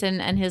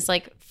Manson and his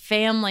like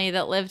family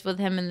that lived with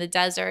him in the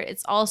desert.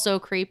 It's all so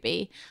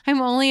creepy.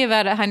 I'm only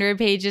about 100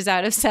 pages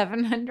out of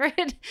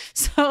 700.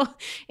 So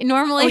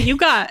normally you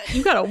got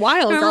a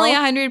while, normally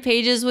girl. 100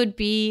 pages would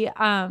be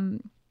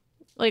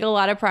like a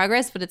lot of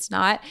progress, but it's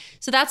not.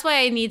 So that's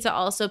why I need to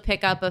also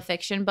pick up a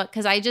fiction book,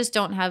 because I just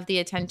don't have the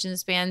attention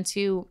span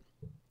to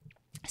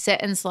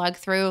sit and slug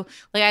through.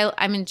 Like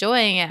I'm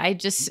enjoying it. I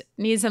just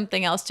need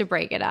something else to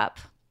break it up.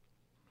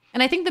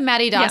 And I think the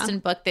Maddie Dawson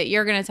book that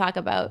you're going to talk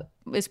about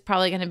is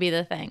probably going to be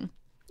the thing.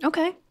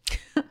 Okay.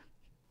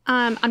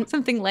 On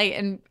something light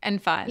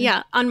and fun.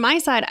 Yeah. On my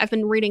side, I've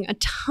been reading a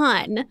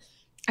ton.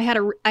 I had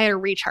a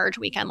recharge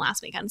weekend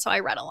last weekend, so I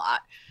read a lot.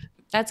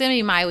 That's going to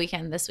be my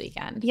weekend this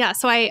weekend. Yeah.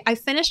 So I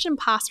finished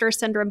Imposter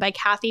Syndrome by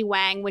Kathy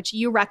Wang, which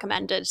you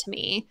recommended to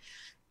me.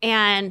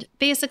 And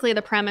basically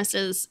the premise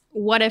is,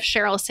 what if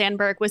Sheryl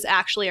Sandberg was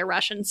actually a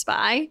Russian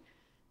spy?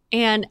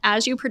 And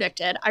as you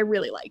predicted, I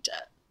really liked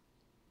it.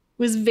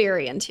 Was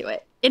very into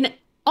it. And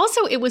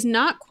also it was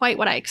not quite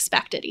what I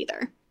expected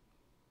either.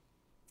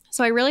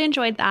 So I really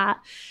enjoyed that.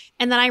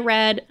 And then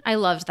I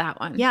loved that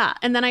one. Yeah.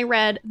 And then I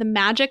read The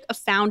Magic of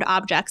Found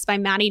Objects by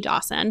Maddie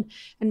Dawson.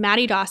 And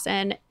Maddie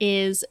Dawson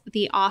is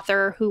the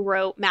author who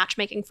wrote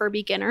Matchmaking for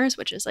Beginners,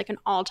 which is like an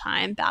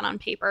all-time Bad on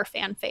Paper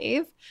fan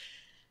fave.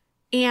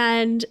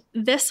 And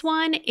this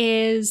one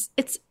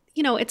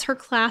it's her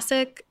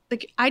classic.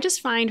 Like, I just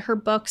find her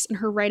books and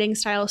her writing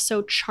style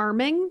so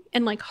charming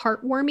and like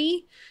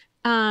heartwarmy.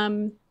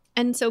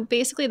 And so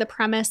basically the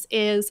premise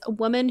is a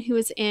woman who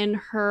is in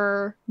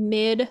her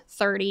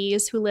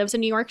mid-30s who lives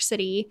in New York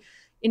City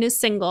and is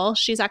single.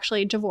 She's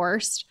actually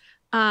divorced,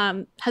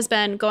 has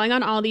been going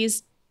on all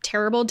these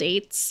terrible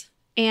dates.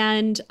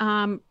 And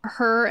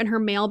her and her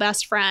male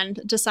best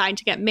friend decide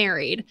to get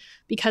married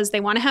because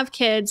they want to have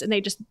kids and they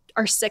just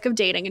are sick of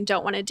dating and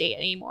don't want to date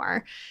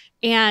anymore.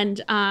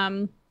 And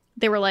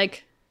they were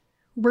like,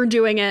 we're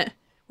doing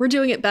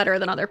it better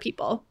than other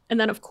people. And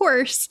then, of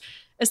course,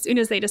 as soon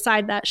as they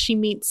decide that, she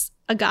meets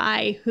a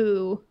guy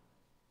who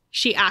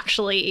she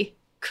actually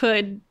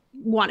could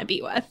want to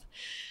be with.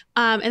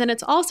 And then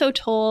it's also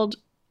told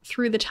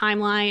through the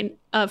timeline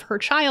of her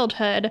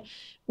childhood,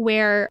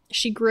 where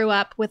she grew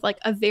up with like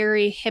a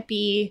very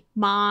hippie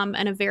mom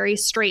and a very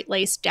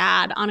straight-laced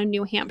dad on a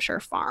New Hampshire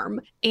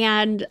farm.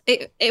 And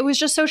it was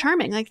just so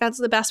charming. Like, that's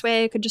the best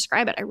way I could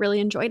describe it. I really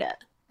enjoyed it.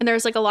 And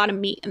there's like a lot of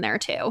meat in there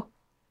too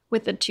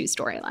with the 2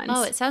 storylines.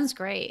 Oh, it sounds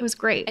great. It was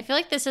great. I feel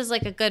like this is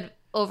like a good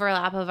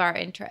overlap of our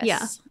interests.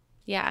 Yeah.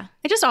 Yeah.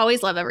 I just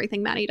always love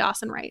everything Maddie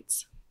Dawson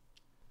writes.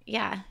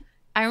 Yeah.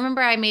 I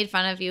remember I made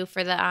fun of you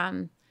for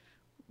the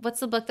what's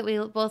the book that we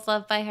both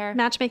love by her?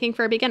 Matchmaking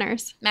for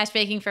Beginners.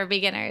 Matchmaking for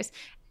Beginners.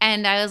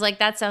 And I was like,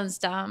 that sounds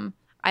dumb.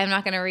 I'm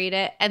not going to read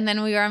it. And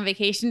then we were on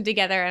vacation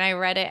together and I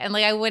read it. And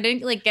like, I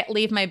wouldn't like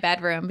leave my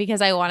bedroom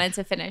because I wanted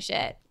to finish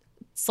it.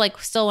 It's like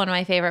still one of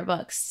my favorite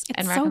books. It's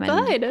and so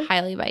recommend good.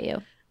 Highly by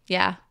you.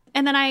 Yeah.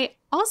 And then I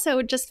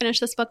also just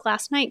finished this book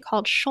last night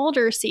called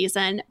Shoulder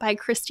Season by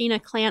Christina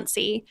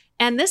Clancy.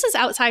 And this is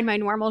outside my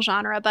normal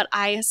genre, but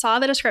I saw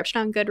the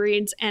description on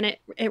Goodreads and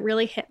it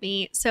really hit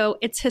me. So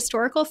it's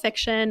historical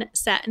fiction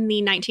set in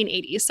the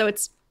 1980s. So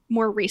it's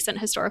more recent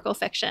historical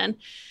fiction.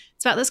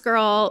 It's about this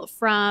girl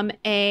from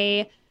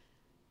a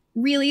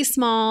really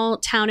small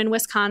town in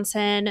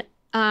Wisconsin.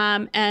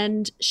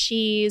 And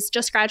she's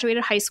just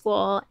graduated high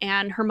school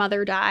and her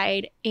mother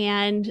died.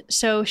 And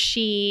so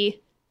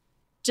she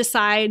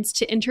decides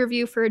to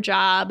interview for a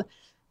job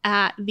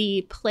at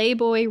the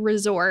Playboy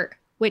Resort,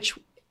 which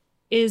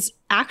is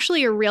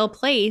actually a real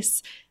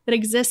place that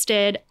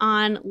existed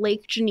on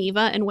Lake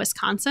Geneva in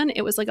Wisconsin.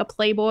 It was like a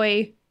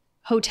Playboy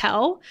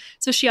hotel.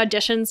 So she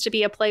auditions to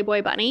be a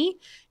Playboy bunny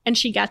and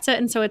she gets it.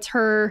 And so it's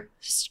her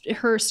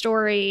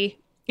story,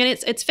 and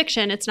it's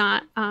fiction. It's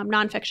not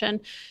nonfiction.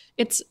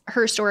 It's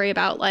her story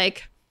about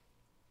like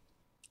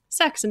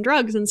sex and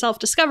drugs and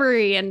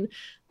self-discovery. And,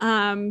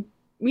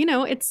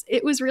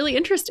 it was really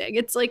interesting.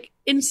 It's like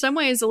in some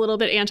ways a little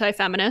bit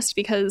anti-feminist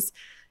because,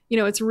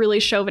 it's really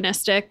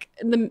chauvinistic.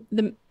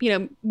 The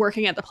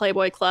working at the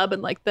Playboy Club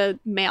and like the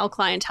male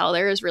clientele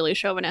there is really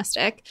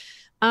chauvinistic.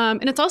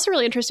 And it's also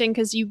really interesting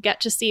because you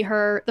get to see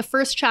her, the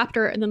first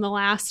chapter and then the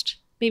last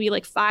maybe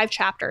like 5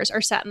 chapters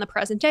are set in the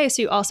present day.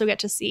 So you also get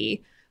to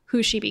see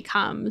who she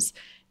becomes.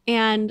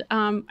 And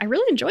I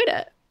really enjoyed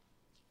it.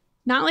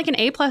 Not like an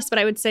A+, but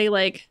I would say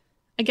like,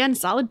 again,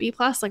 solid B+,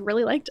 like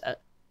really liked it.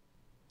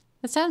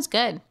 That sounds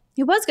good.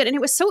 It was good. And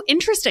it was so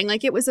interesting.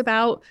 Like it was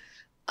about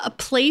a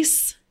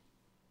place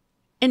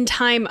in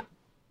time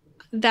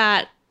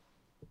that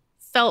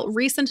felt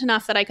recent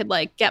enough that I could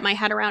like get my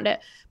head around it.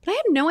 But I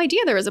had no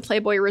idea there was a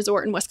Playboy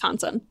resort in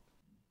Wisconsin.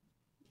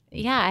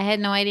 Yeah, I had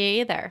no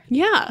idea either.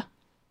 Yeah.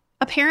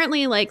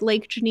 Apparently like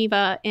Lake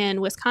Geneva in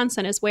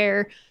Wisconsin is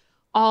where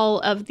all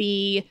of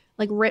the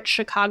like rich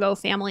Chicago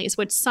families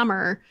would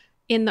summer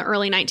in the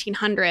early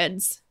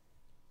 1900s.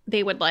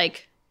 They would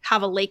like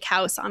have a lake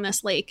house on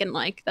this lake, and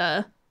like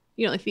the,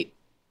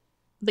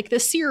 like the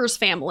Sears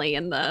family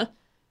and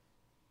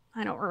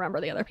I don't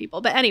remember the other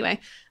people, but anyway,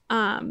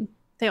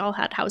 they all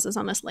had houses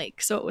on this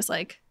lake. So it was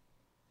like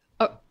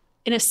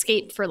an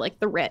escape for like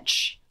the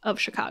rich of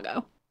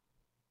Chicago.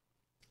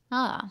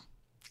 Ah,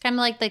 kind of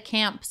like the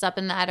camps up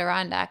in the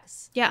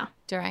Adirondacks. Yeah.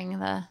 During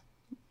the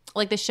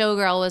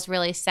Showgirl was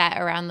really set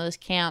around those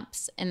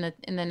camps in the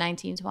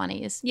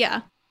 1920s.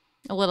 Yeah.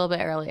 A little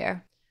bit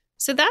earlier.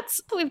 So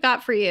that's what we've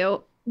got for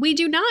you. We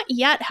do not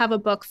yet have a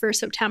book for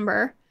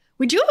September.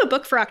 We do have a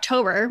book for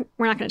October.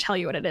 We're not going to tell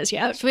you what it is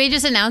yet. Should we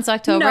just announce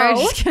October?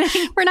 No,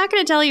 we're not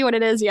going to tell you what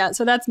it is yet.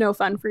 So that's no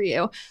fun for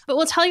you. But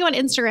we'll tell you on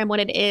Instagram what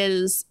it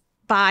is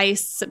by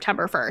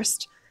September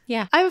 1st.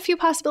 Yeah. I have a few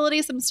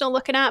possibilities I'm still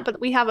looking at,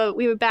 but we have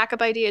a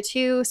backup idea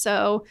too.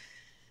 So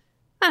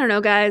I don't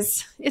know,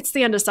 guys. It's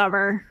the end of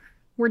summer.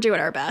 We're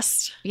doing our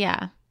best.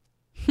 Yeah.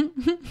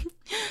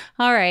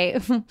 All right.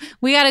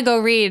 We got to go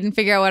read and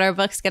figure out what our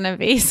book's going to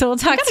be. So we'll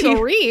talk to you.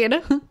 Go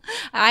read.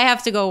 I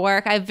have to go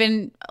work. I've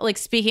been like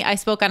speaking. I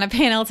spoke on a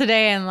panel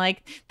today and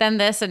like then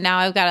this, and now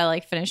I've got to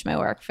like finish my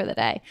work for the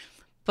day.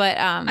 But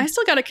I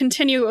still got to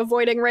continue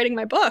avoiding writing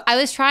my book. I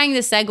was trying to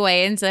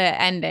segue into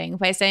ending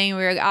by saying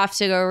we were off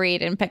to go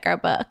read and pick our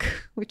book,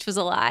 which was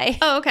a lie.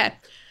 Oh, okay.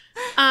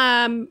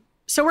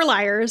 So we're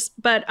liars,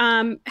 but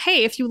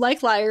hey, if you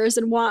like liars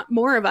and want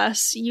more of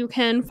us, you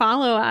can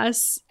follow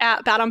us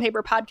at Bad on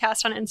Paper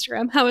Podcast on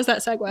Instagram. How was that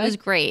segue? It was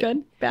great.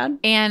 Good? Bad?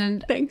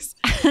 And thanks.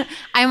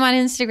 I'm on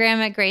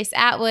Instagram at Grace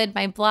Atwood.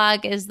 My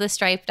blog is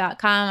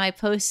thestripe.com. I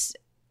post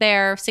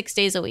there 6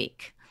 days a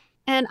week.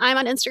 And I'm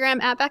on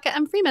Instagram at Becca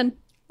M. Freeman.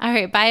 All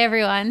right. Bye,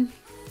 everyone.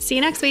 See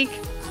you next week.